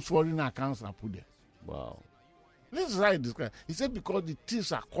created those foreign accounts and put them. Wow. This is how he described. He said because the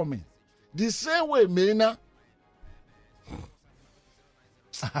thieves are coming. The same way Mena.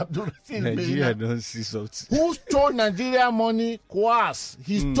 Nigeria don't see something. Who stole Nigeria money? Kwas.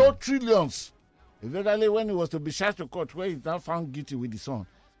 He stole trillions. Eventually, when he was to be charged to court, where he's now found guilty with his son,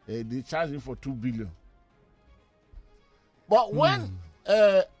 they charged him for 2 billion. But when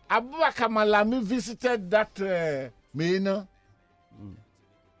Abubakar Malami visited that Mena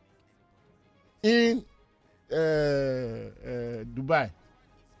in Dubai,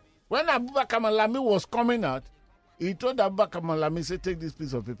 when Abubakar Malami was coming out, he told Abubakar Malami, say, take this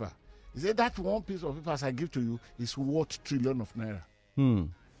piece of paper. He said, that one piece of paper as I give to you is worth trillion of naira.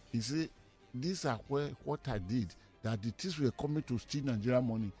 He said, these are what I did, that the thieves were coming to steal Nigeria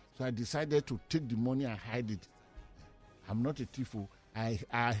money. So I decided to take the money and hide it. I'm not a thief. I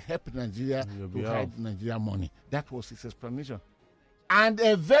helped Nigeria to hide Nigeria money. That was his explanation. And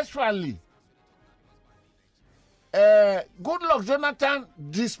eventually, Goodluck Jonathan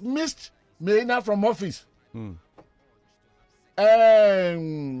dismissed Mena from office.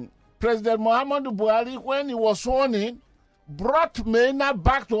 President Muhammadu Buhari, when he was sworn in, brought Mena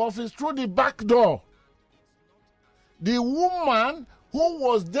back to office through the back door. The woman who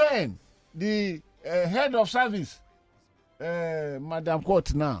was then the head of service, Madam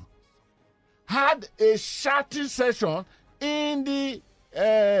Court now, had a shouting session in the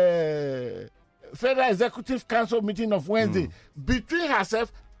Federal Executive Council meeting of Wednesday between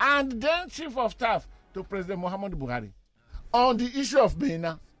herself and then Chief of Staff to President Muhammadu Buhari on the issue of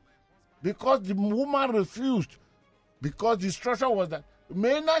Mena, because the woman refused, because the instruction was that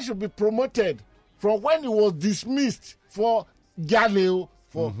Mena should be promoted from when he was dismissed for Galileo,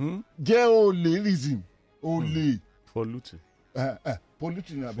 for geolerism, For looting.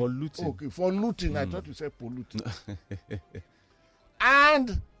 polluting. For looting. Okay, for looting. I thought you said polluting.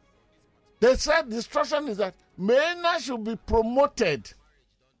 And they said the instruction is that Mena should be promoted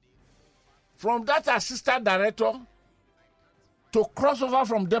from that assistant director to cross over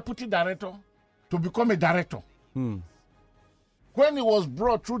from deputy director to become a director. When he was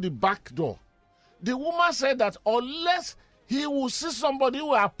brought through the back door, the woman said that unless he will see somebody who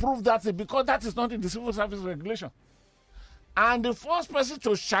will approve that thing, because that is not in the civil service regulation. And the first person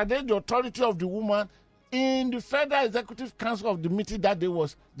to challenge the authority of the woman in the Federal Executive Council of the meeting that day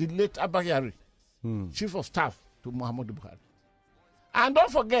was the late Abacha, Chief of Staff to Muhammadu Buhari. And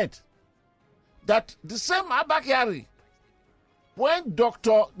don't forget that the same Abacha, when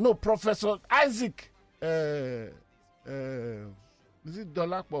Professor Isaac, is it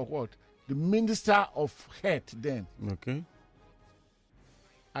Dolak or what? The Minister of Health then. Okay.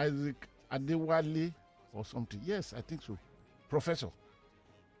 Isaac Adewale or something. Yes, I think so. Professor.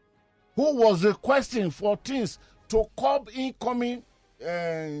 Who was requesting for things to curb incoming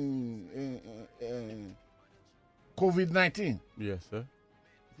COVID-19. Yes, sir.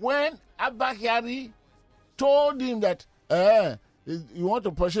 When Abacha told him that You want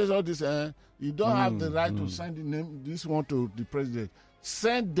to purchase all this, you don't have the right to send the name, this one to the president.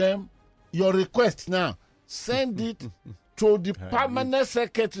 Send them your request now. Send it to the permanent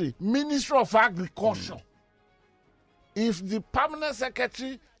secretary, Ministry of Agriculture. If the permanent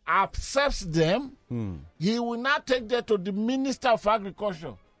secretary accepts them, he will now take them to the Minister of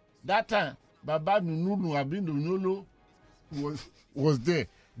Agriculture. That time, Baba Nunu Abindu was there.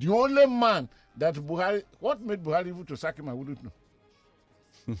 The only man that Buhari, what made Buhari able to sack him, I wouldn't know.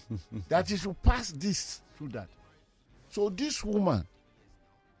 That he should pass this through that. So this woman,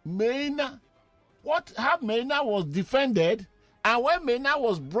 Meina, how Meina was defended, and when Meina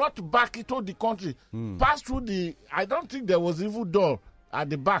was brought back into the country, passed through I don't think there was even door at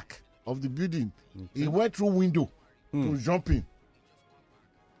the back of the building. Okay. He went through window to jump in.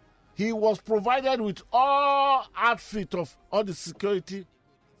 He was provided with all outfit of all the security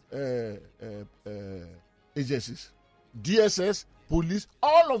agencies, DSS, police,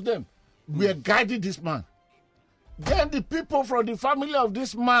 all of them were guiding this man. Then the people from the family of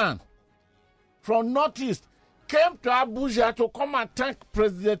this man from Northeast came to Abuja to come and thank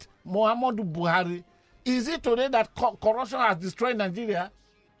President Muhammadu Buhari. Is it today that corruption has destroyed Nigeria?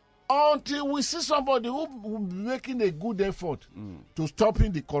 Until we see somebody who will be making a good effort to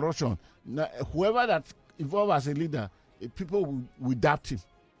stopping the corruption, now, whoever that involved as a leader, people will doubt him.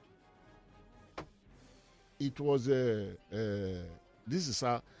 It was this is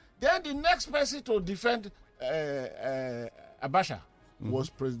how. Then the next person to defend Abacha was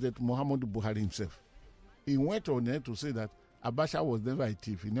President Muhammadu Buhari himself. He went on there to say that Abacha was never a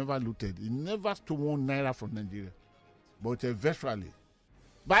thief. He never looted. He never stole 1 naira from Nigeria. But eventually,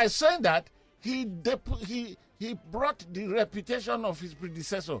 by saying that, he brought the reputation of his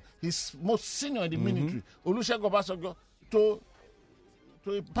predecessor, his most senior in the military, Olusegun Obasanjo, to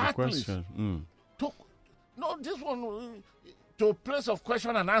a bad place. To a place of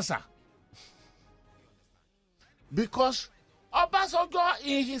question and answer. Because Obasanjo,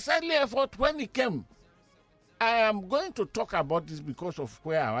 in his early effort when he came, I am going to talk about this because of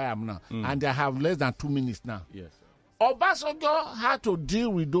where I am now, and I have less than 2 minutes now. Yes. Obasanjo had to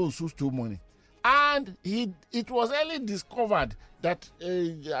deal with those who stole money. And it was early discovered that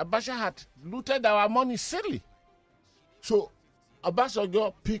Abacha had looted our money silly. So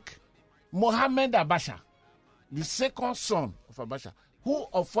Obasanjo picked Mohammed Abacha, the second son of Abacha, who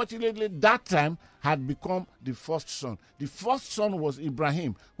unfortunately that time had become the first son. The first son was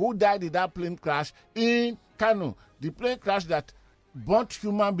Ibrahim, who died in that plane crash in Kano. The plane crash that burnt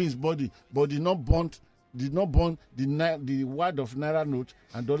human beings' body, but did not burn the word of naira notes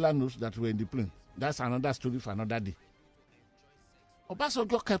and dollar notes that were in the plane. That's another story for another day.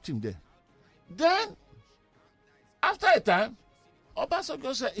 Obasanjo kept him there. Then, after a time,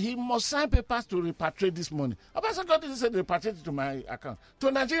 Obasanjo said he must sign papers to repatriate this money. Obasanjo didn't say repatriate it to my account, to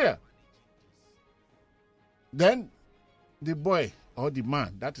Nigeria. Then, the boy or the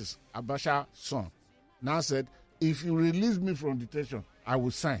man, that is Abacha's son, now said, if you release me from detention, I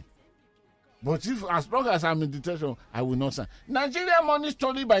will sign. But if, as long as I'm in detention, I will not sign. Nigeria money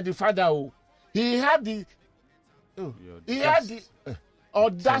stolen by the father. He had the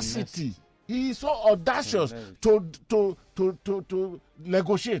audacity. He is so audacious to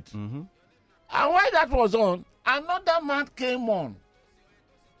negotiate. And while that was on, another man came on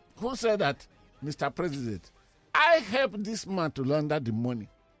who said that, Mr. President, I helped this man to launder the money.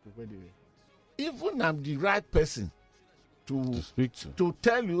 Even I'm the right person to speak to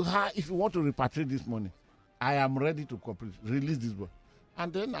tell you how, if you want to repatriate this money, I am ready to cooperate. Release this boy.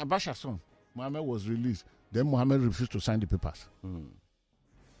 And then Abacha's son, Mohammed, was released. Then Mohammed refused to sign the papers.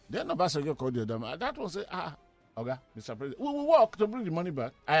 Then Obasanjo called the other man. That was okay, Mr. President, we will work to bring the money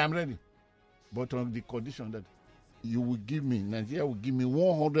back. I am ready. But on the condition that you will give me, Nigeria will give me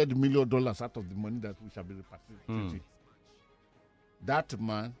 $100 million out of the money that we shall be repatriating. That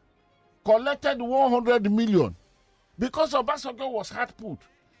man collected 100 million. Because Obasanjo was hard put.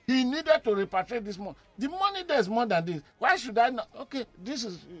 He needed to repatriate this money. The money there is more than this. Why should I not? Okay, this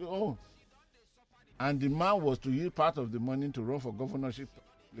is your own. And the man was to use part of the money to run for governorship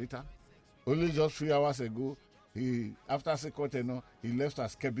later. Only just 3 hours ago, after second tenure, he left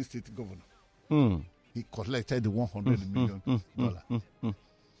as Kebbi State governor. He collected the $100 million.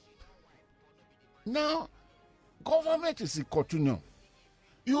 Now, government is a continuum.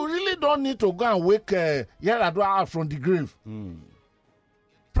 You really don't need to go and wake Yaradua out from the grave.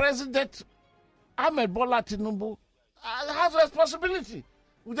 President Ahmed Bola Tinubu has responsibility.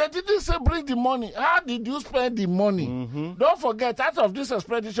 They didn't say bring the money. How did you spend the money? Don't forget, out of this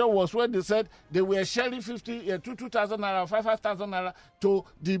expenditure was when they said they were sharing 2,000 naira, 5,000 naira to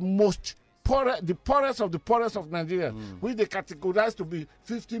the most poorest of the poorest of Nigeria, which they categorize to be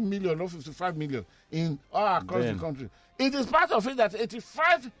 50 million or 55 million in all across the country. It is part of it that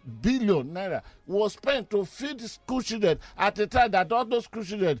 85 billion naira was spent to feed school children at a time that all those school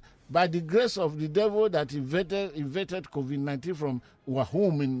children, by the grace of the devil that invented COVID-19 from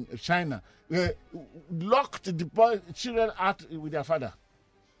home in China, locked the children out with their father.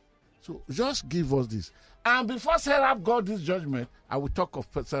 So just give us this. And before Serap got this judgment, I will talk of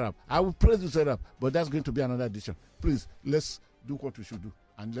Serap. I will praise the Serap, but that's going to be another edition. Please, let's do what we should do,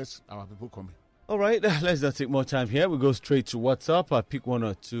 and let's our people come in. All right, let's not take more time here. We go straight to WhatsApp. I'll pick one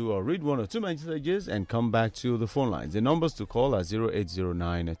or two or read one or two messages and come back to the phone lines. The numbers to call are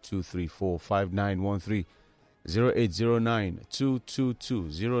 0809-234-5913,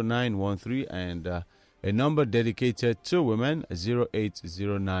 0809-222-0913, and a number dedicated to women,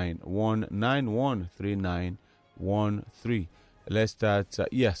 0809-191-3913. Let's start.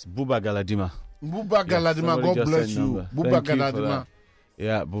 Yes, Buba Galadima. Buba Galadima, God bless you. Buba Galadima.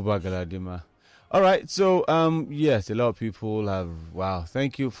 Yeah, Buba Galadima. All right, so yes, a lot of people have. Wow,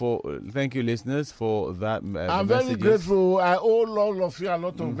 thank you, listeners, for that. I'm very grateful. I owe all of you a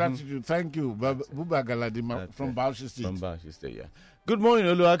lot of gratitude. Thank you, Buba Galadima from Bauchi State. From Bauchi State, yeah. Good morning,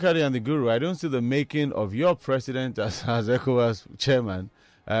 Oluwakari and the Guru. I don't see the making of your president as ECOWAS chairman.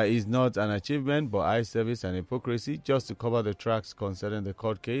 Is not an achievement, but eye service and hypocrisy, just to cover the tracks concerning the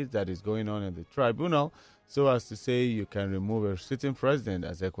court case that is going on in the tribunal, so as to say you can remove a sitting president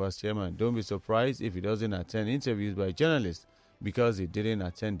as ECOWAS chairman. Don't be surprised if he doesn't attend interviews by journalists because he didn't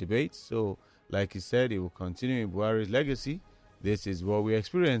attend debates. So, like he said, he will continue in Buhari's legacy. This is what we're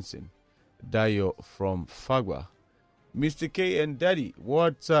experiencing. Dayo from Fagwa. Mr. K and Daddy,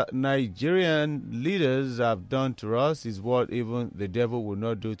 what Nigerian leaders have done to us is what even the devil will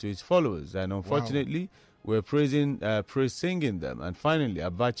not do to his followers. And unfortunately, we're singing them. And finally,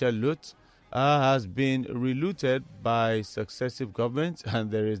 Abacha loot has been relooted by successive governments,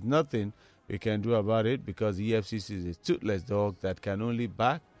 and there is nothing we can do about it because the EFCC is a toothless dog that can only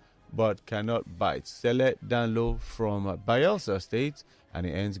bark but cannot bite. Sele Danlo from Bayelsa State, and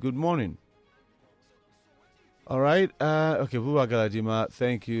it ends, good morning. All right. Okay, Buba Galadima,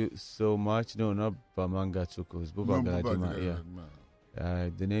 thank you so much. No, not Bamanga Chuku. It's Buba Galadima. Yeah.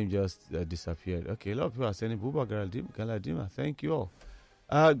 The name just disappeared. Okay, a lot of people are saying Buba Galadima. Thank you all.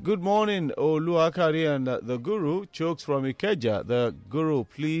 Good morning, Oluwakari and the Guru. Chokes from Ikeja. The Guru,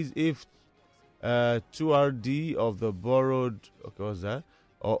 please, if 2RD of the borrowed, okay, what's that?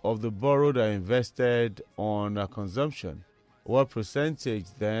 Of the borrowed are invested on consumption, what percentage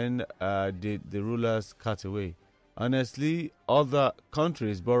then did the rulers cut away? Honestly, other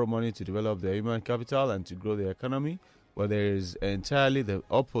countries borrow money to develop their human capital and to grow their economy, but there is entirely the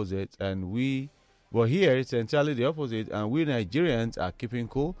opposite, and here it's entirely the opposite, and we Nigerians are keeping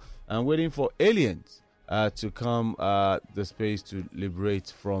cool and waiting for aliens to come the space to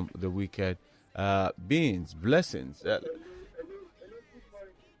liberate from the wicked beings. Blessings.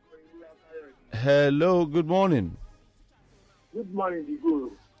 Hello, good morning. Good morning, the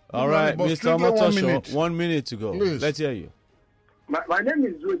Guru. All right, Mr. Motosho, 1 minute to go. Please. Let's hear you. My name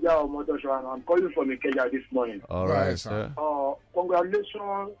is Zoja Motosho, and I'm calling from Ikeja this morning. All right, sir.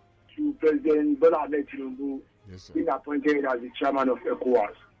 Congratulations to President Bola Ahmed Tinubu being appointed as the chairman of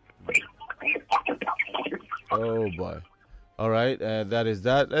ECOWAS. Oh, boy. All right, that is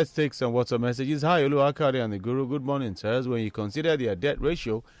that. Let's take some WhatsApp messages. Hi, Oluwakari and the Guru. Good morning, sirs. When you consider their debt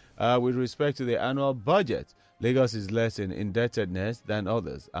ratio with respect to the annual budget, Lagos is less in indebtedness than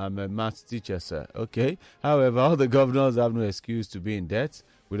others. I'm a maths teacher, sir. Okay. However, all the governors have no excuse to be in debt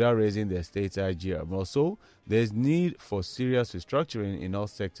without raising their state's IGR. Also, there's need for serious restructuring in all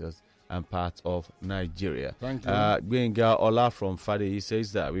sectors and parts of Nigeria. Thank you. Gbenga Ola from Fade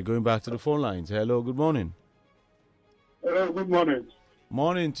says that. We're going back to the phone lines. Hello, good morning. Hello, good morning.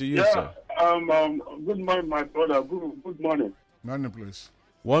 Morning to you, sir. Good morning, my brother. Good morning. Morning, please.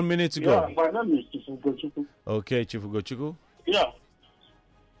 1 minute to go. My name is Chifugochukwu. Okay, Chifugochukwu. Yeah.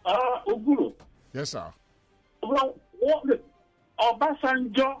 Oguru. Yes, sir. Well,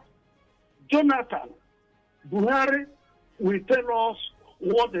 Obasanjo, Jonathan, Buhari will tell us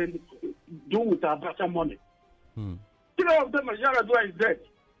what they do with Abacha money. Three of them, Yaradua is dead.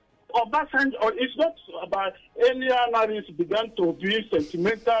 Obasanjo, it's not about any analyst began to be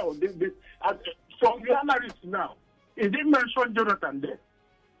sentimental or from the analyst now. He didn't mention Jonathan there.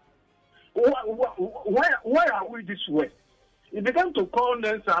 Why are we this way? He began to call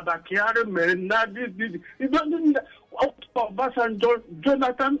names Abacha, Menadi. He doesn't Obasanjo,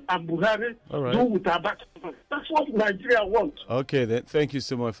 Jonathan, and Buhari do with Abacha. That's what Nigeria wants. Okay, then. Thank you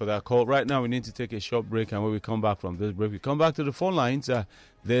so much for that call. Right now, we need to take a short break, and when we come back from this break, we come back to the phone lines.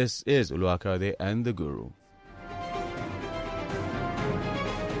 This is Kayode and the Guru.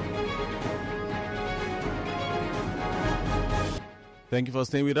 Thank you for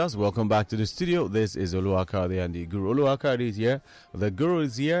staying with us. Welcome back to the studio. This is Kayode and the Guru. Kayode is here, the Guru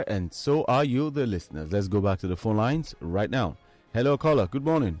is here, and so are you, the listeners. Let's go back to the phone lines right now. Hello, caller. Good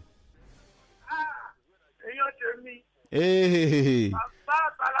morning. Hey,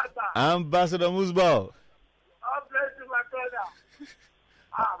 Ambassador Musbao.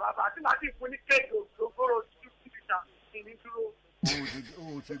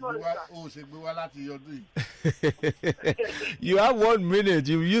 You have 1 minute.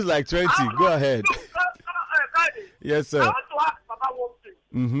 You use like 20. Go ahead. Yes, sir. I want to ask Baba one thing.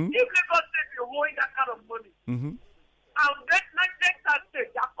 If Lagos State is owing that kind of money, and that state,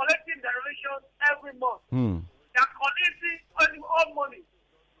 they are collecting the donations every month. They are collecting all money.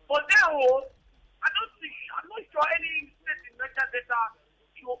 But then, I'm not sure any state in Niger Delta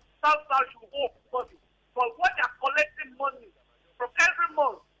should owe money. But what they are collecting money from every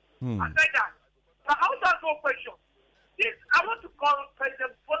month, I said that. So how does no question? This, I want to call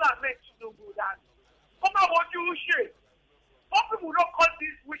President Bola Ahmed Tinubu that come on, what you share. Some people don't call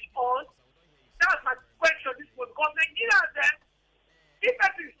this wish on. That's my question. This was because Nigeria then, if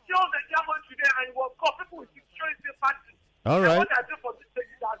it is still the German today and it was called, people will be showing the party. All right. What I do for this thing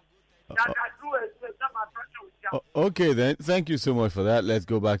that I do is that my pressure with them. Okay, then. Thank you so much for that. Let's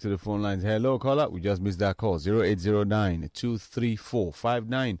go back to the phone lines. Hello, caller. We just missed that call.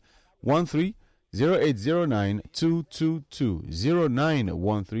 0809-234-5913.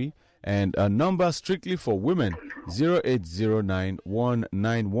 0809-222-0913. And a number strictly for women.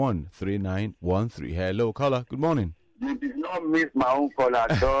 0809-191-3913. Hello, caller. Good morning. You did not miss my own call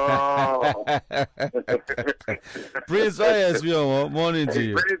at all. Prince Oyes, morning to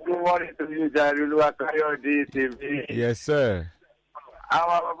you. Very good morning to you, Jarulu Kayode TV. Yes, sir.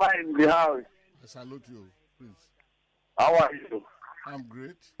 Our Baba in the house. I salute you, Prince. How are you? I'm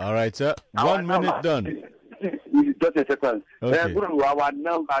great. All right, sir. 1 minute done. Just a second. Okay. Our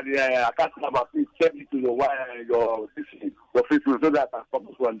number, I can't number, please send it to your Facebook so that I can come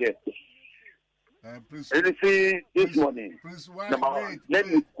from there. Prince, you see, this morning, Prince Wise.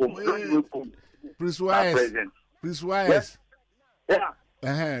 Prince Wise.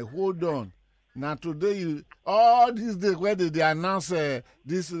 Yeah. Hold on. Now today, all these days where they announce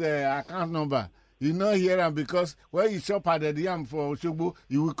this account number, you know here and because when you shop at the yam for Oshogbo,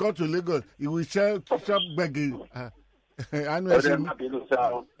 you will come to Lagos, you will shop begging. I know.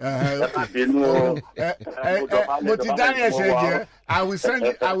 I will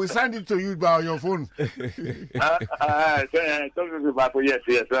send it to you by your phone. Yes,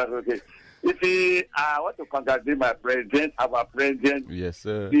 that's okay. You see, I want to congratulate my president, our president. Yes,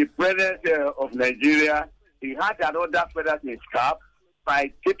 sir. The president of Nigeria. He had another president in his cap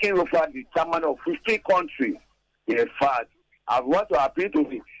by taking over the chairman of 50 countries. In fact, I want to appeal to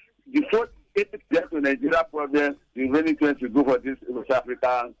the first 80% to Nigeria problem in really trying to go for this West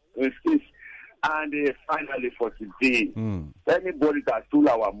African space. And finally for today, anybody that stole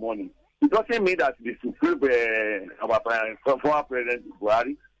our money, it doesn't mean that the Supreme our former President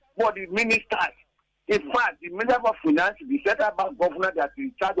Buhari, but the ministers. In fact, the Minister of Finance, the central bank governor that is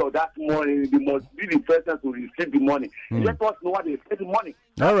in charge of that money, they must be the person to receive the money. Let us know what they spend the money.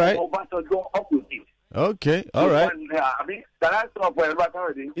 All right. Obasanjo up to it. Okay, all right.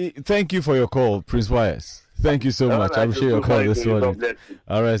 Thank you for your call, Prince Wise. Thank you so much. I'm sure your call this morning.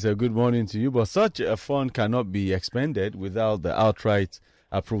 All right, sir. Good morning to you. But such a fund cannot be expended without the outright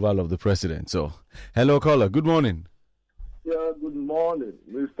approval of the president. So, hello, caller. Good morning. Yeah, good morning,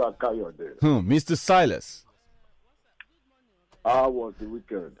 Mr. Kayode. Mr. Silas. How was the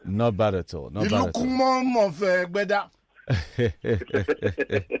weekend? Not bad at all. Not You bad look at all. mom of Beda. The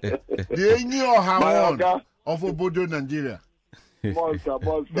Enyo of Obodo, Nigeria.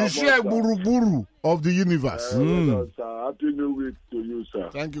 The Shea Buru Buru of the universe. Happy New Week to you, sir.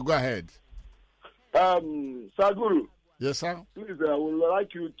 Thank you. Go ahead. Saguru. Yes, sir. Please, I would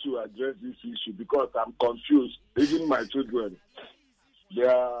like you to address this issue because I'm confused. Even my children, they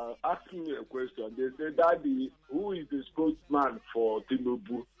are asking me a question. They say, Daddy, who is the spokesman for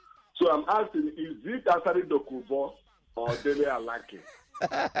Tinubu? So I'm asking, is it Asari Dokubo or Dele Alake?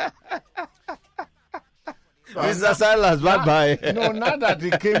 Mr. Silas, bye-bye. No, now that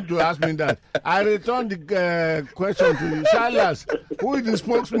he came to ask me that, I returned the question to you. Silas, who is the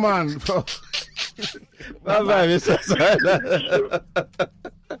spokesman for... Bye-bye, Mr. Sala.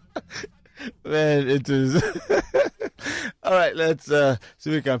 Man, it is. All right, let's see if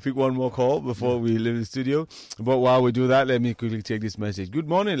we can pick one more call before we leave the studio. But while we do that, let me quickly take this message. Good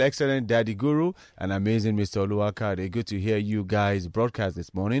morning, excellent Daddy Guru and amazing Mr. Oluwakade. Good to hear you guys broadcast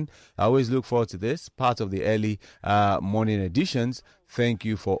this morning. I always look forward to this, part of the early morning editions. Thank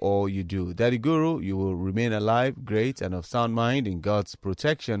you for all you do. Daddy Guru, you will remain alive, great, and of sound mind in God's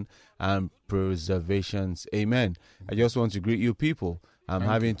protection and preservations. Amen. I just want to greet you people. I'm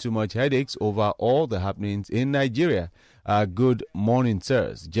having too much headaches over all the happenings in Nigeria. Good morning,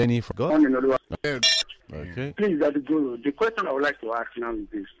 sirs. Jenny from God. Morning, Oluwa. Okay. Please, Daddy Guru, the question I would like to ask now is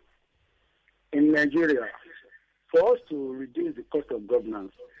this. In Nigeria, for us to reduce the cost of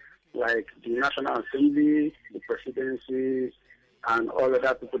governance, like the National Assembly, the presidency, and all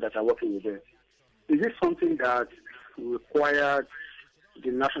other people that are working with them, is this something that requires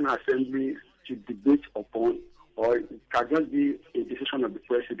the National Assembly to debate upon, or it can just be a decision of the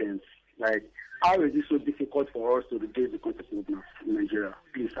president? Like, how is it so difficult for us to reduce the cost of governance in Nigeria?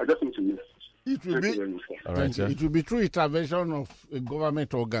 Please, I just want to know. It will Thank be you very much, sir. All right, sir. it will be through intervention of a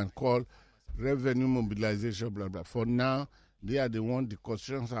government organ called Revenue Mobilization, blah blah. For now, they are the one the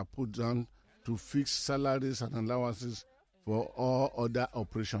constitutions are put down to fix salaries and allowances for all other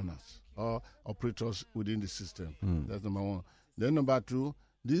operationals or operators within the system. That's number one. Then number two,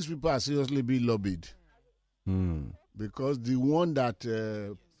 these people are seriously being lobbied because the one that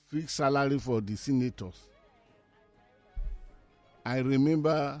fix salary for the senators. I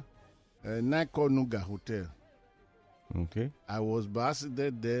remember Niko Nuga Hotel. Okay. I was ambassador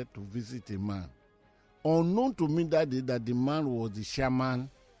there to visit a man. Unknown to me that day that the man was the chairman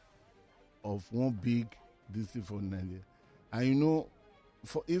of one big district for Nigeria. And you know,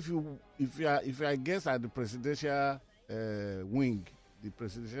 if you are guest at the presidential wing, the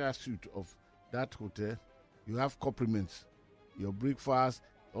presidential suite of that hotel, you have compliments. Your breakfast,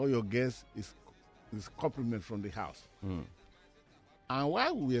 all your guests is compliment from the house. And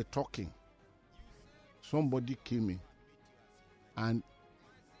while we were talking, somebody came in, and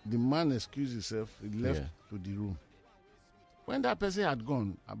the man excused himself. He left to the room. When that person had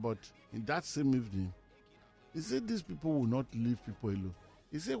gone, about in that same evening, he said, "These people will not leave people alone."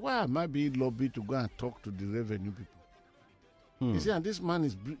 He said, "Why am I being lobbied to go and talk to the revenue people?" He said, "And this man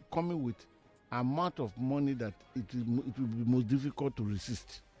is coming with amount of money that it will be most difficult to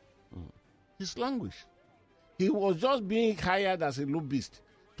resist." His language. He was just being hired as a lobbyist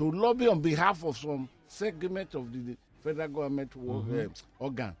to lobby on behalf of some segment of the federal government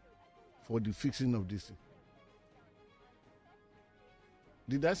organ for the fixing of this thing.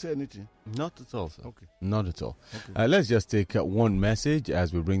 Did I say anything? Not at all, sir. Okay. Not at all. Okay. Let's just take one message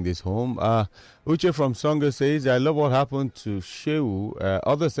as we bring this home. Uche from Songa says, I love what happened to Shehu.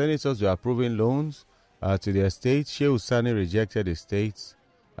 Other senators were approving loans to their state. Shehu Sani rejected the states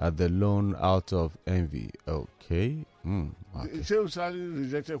the loan out of envy. Okay. Okay. Shehu Sani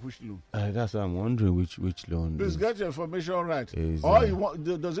rejected which loan? That's what I'm wondering, which loan. Please get your information right. Is, Or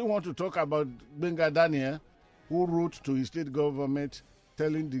does he want to talk about Benga Daniel, who wrote to his state government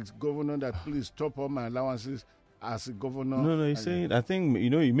telling the governor that please stop all my allowances as a governor? No, he's saying, I think,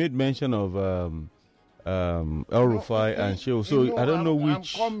 he made mention of El Rufai and Shehu. So I don't know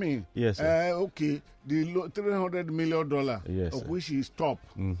which. I'm coming. Yes, sir. Okay, the $300 million Yes, of sir. which he stopped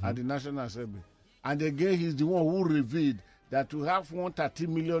at the National Assembly. And again, he's the one who revealed that to have 130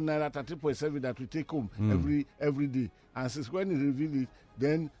 million naira, 30.7 that we take home every day. And since when he revealed it,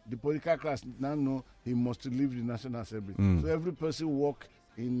 then the political class now know he must leave the National Assembly. So every person work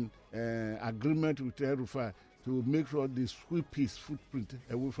in agreement with El Rufai to make sure they sweep his footprint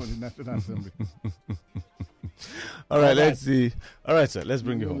away from the National Assembly. All right, let's see. All right, sir, let's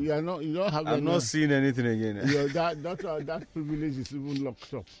bring you home. You don't have. I'm not seeing anything again. That privilege is even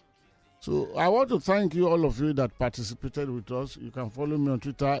locked up. So I want to thank you, all of you that participated with us. You can follow me on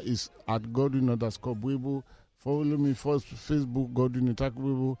Twitter. It's at Godwin_Buebo. Follow me first Facebook, Godwin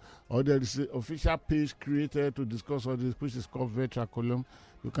Itakubuebo. Or there is an official page created to discuss all this, which is called Virtual Column.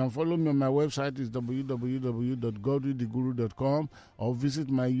 You can follow me on my website. It's www.godwintheguru.com, or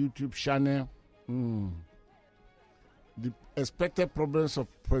visit my YouTube channel. The expected problems of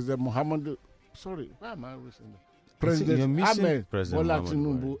President Muhammad. Sorry, why am I listening? President Ahmed Bola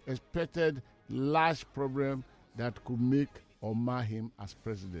Tinubu expected large problem that could make or mar him as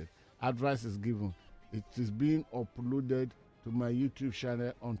president. Advice is given. It is being uploaded to my YouTube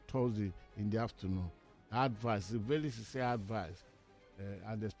channel on Thursday in the afternoon. Advice, a very sincere advice,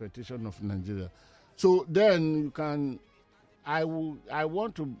 and the expectation of Nigeria. So then you can. I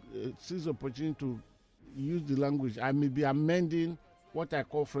want to seize the opportunity to use the language. I may be amending what I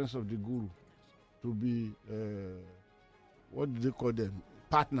call Friends of the Guru to be, what do they call them?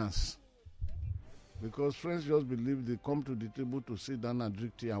 Partners. Because friends just believe they come to the table to sit down and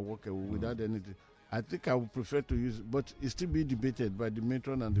drink tea and walk away without anything. I think I would prefer to use, but it still be debated by the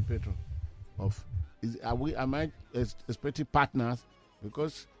matron and the patron. Am I expecting partners?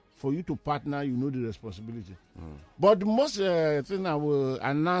 Because for you to partner, you know the responsibility. But the most thing I will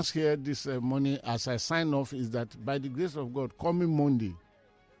announce here this morning as I sign off is that by the grace of God, coming Monday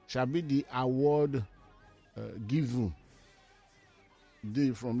shall be the award given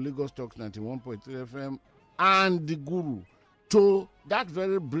day from Lagos Talks 91.3 FM and the Guru to that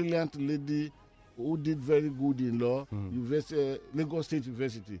very brilliant lady who did very good in law, Lagos State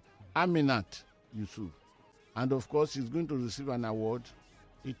University, Aminat Yusuf. And of course, she's going to receive an award,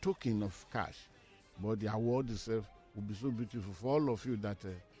 a token of cash. But the award itself will be so beautiful for all of you that.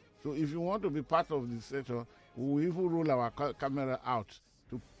 So if you want to be part of this session, we will even roll our camera out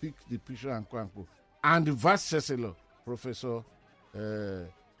to pick the picture and quanko. And the Vice Chancellor, Professor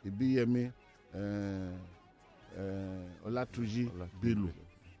Ibiyemi Olatuji Bello,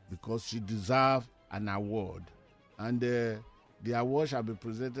 because she deserves an award. And the award shall be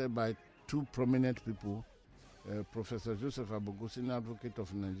presented by two prominent people, Professor Joseph Abogo, Senior Advocate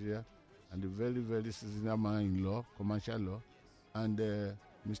of Nigeria, and a very, very seasoned man in law, commercial law, and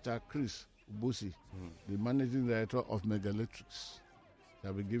Mr. Chris Ubosi, the Managing Director of Megalectrics,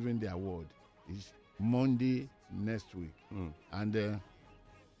 shall be given the award. It's Monday next week. And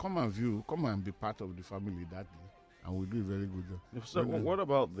come and be part of the family that day, and we'll do a very good job. So what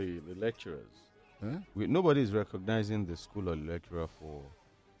about the lecturers? Nobody is recognizing the school or the lecturer for,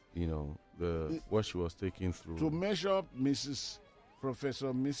 what she was taking through. To measure up Mrs.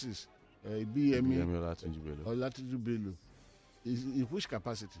 Ibiyemi Olatuji Bello, in which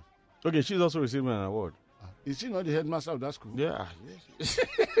capacity? Okay, she's also receiving an award. Is she not the headmaster of that school? Yeah.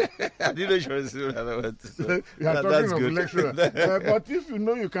 I didn't know she was receiving an award. So you are talking of lecturer. But if you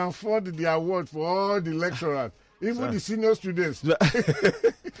know you can afford the award for all the lecturers, even the senior students.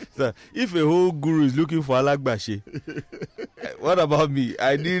 So, if a whole guru is looking for Alagbashi, what about me?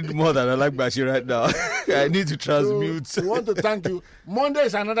 I need more than Alagbashi right now. I need to transmute. So, we want to thank you. Monday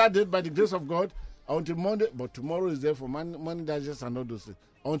is another date by the grace of God. Until Monday, but tomorrow is there for money digest and all those things.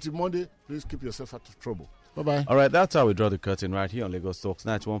 Until Monday, please keep yourself out of trouble. Bye-bye. All right, that's how we draw the curtain right here on Lagos Talks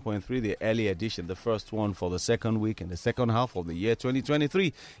 91.3, the early edition, the first one for the second week and the second half of the year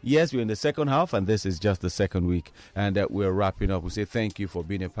 2023. Yes, we're in the second half, and this is just the second week, and we're wrapping up. We say thank you for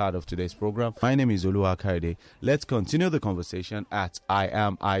being a part of today's program. My name is Kayode. Let's continue the conversation at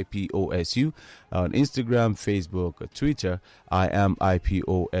IamIPOSU on Instagram, Facebook, Twitter,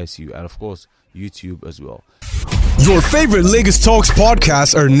 IamIPOSU, and of course, YouTube as well. Your favorite Lagos Talks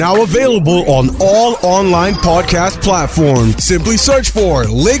podcasts are now available on all online podcast platforms. Simply search for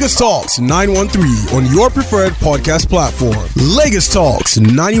Lagos Talks 913 on your preferred podcast platform. Lagos Talks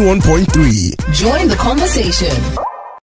 91.3. Join the conversation.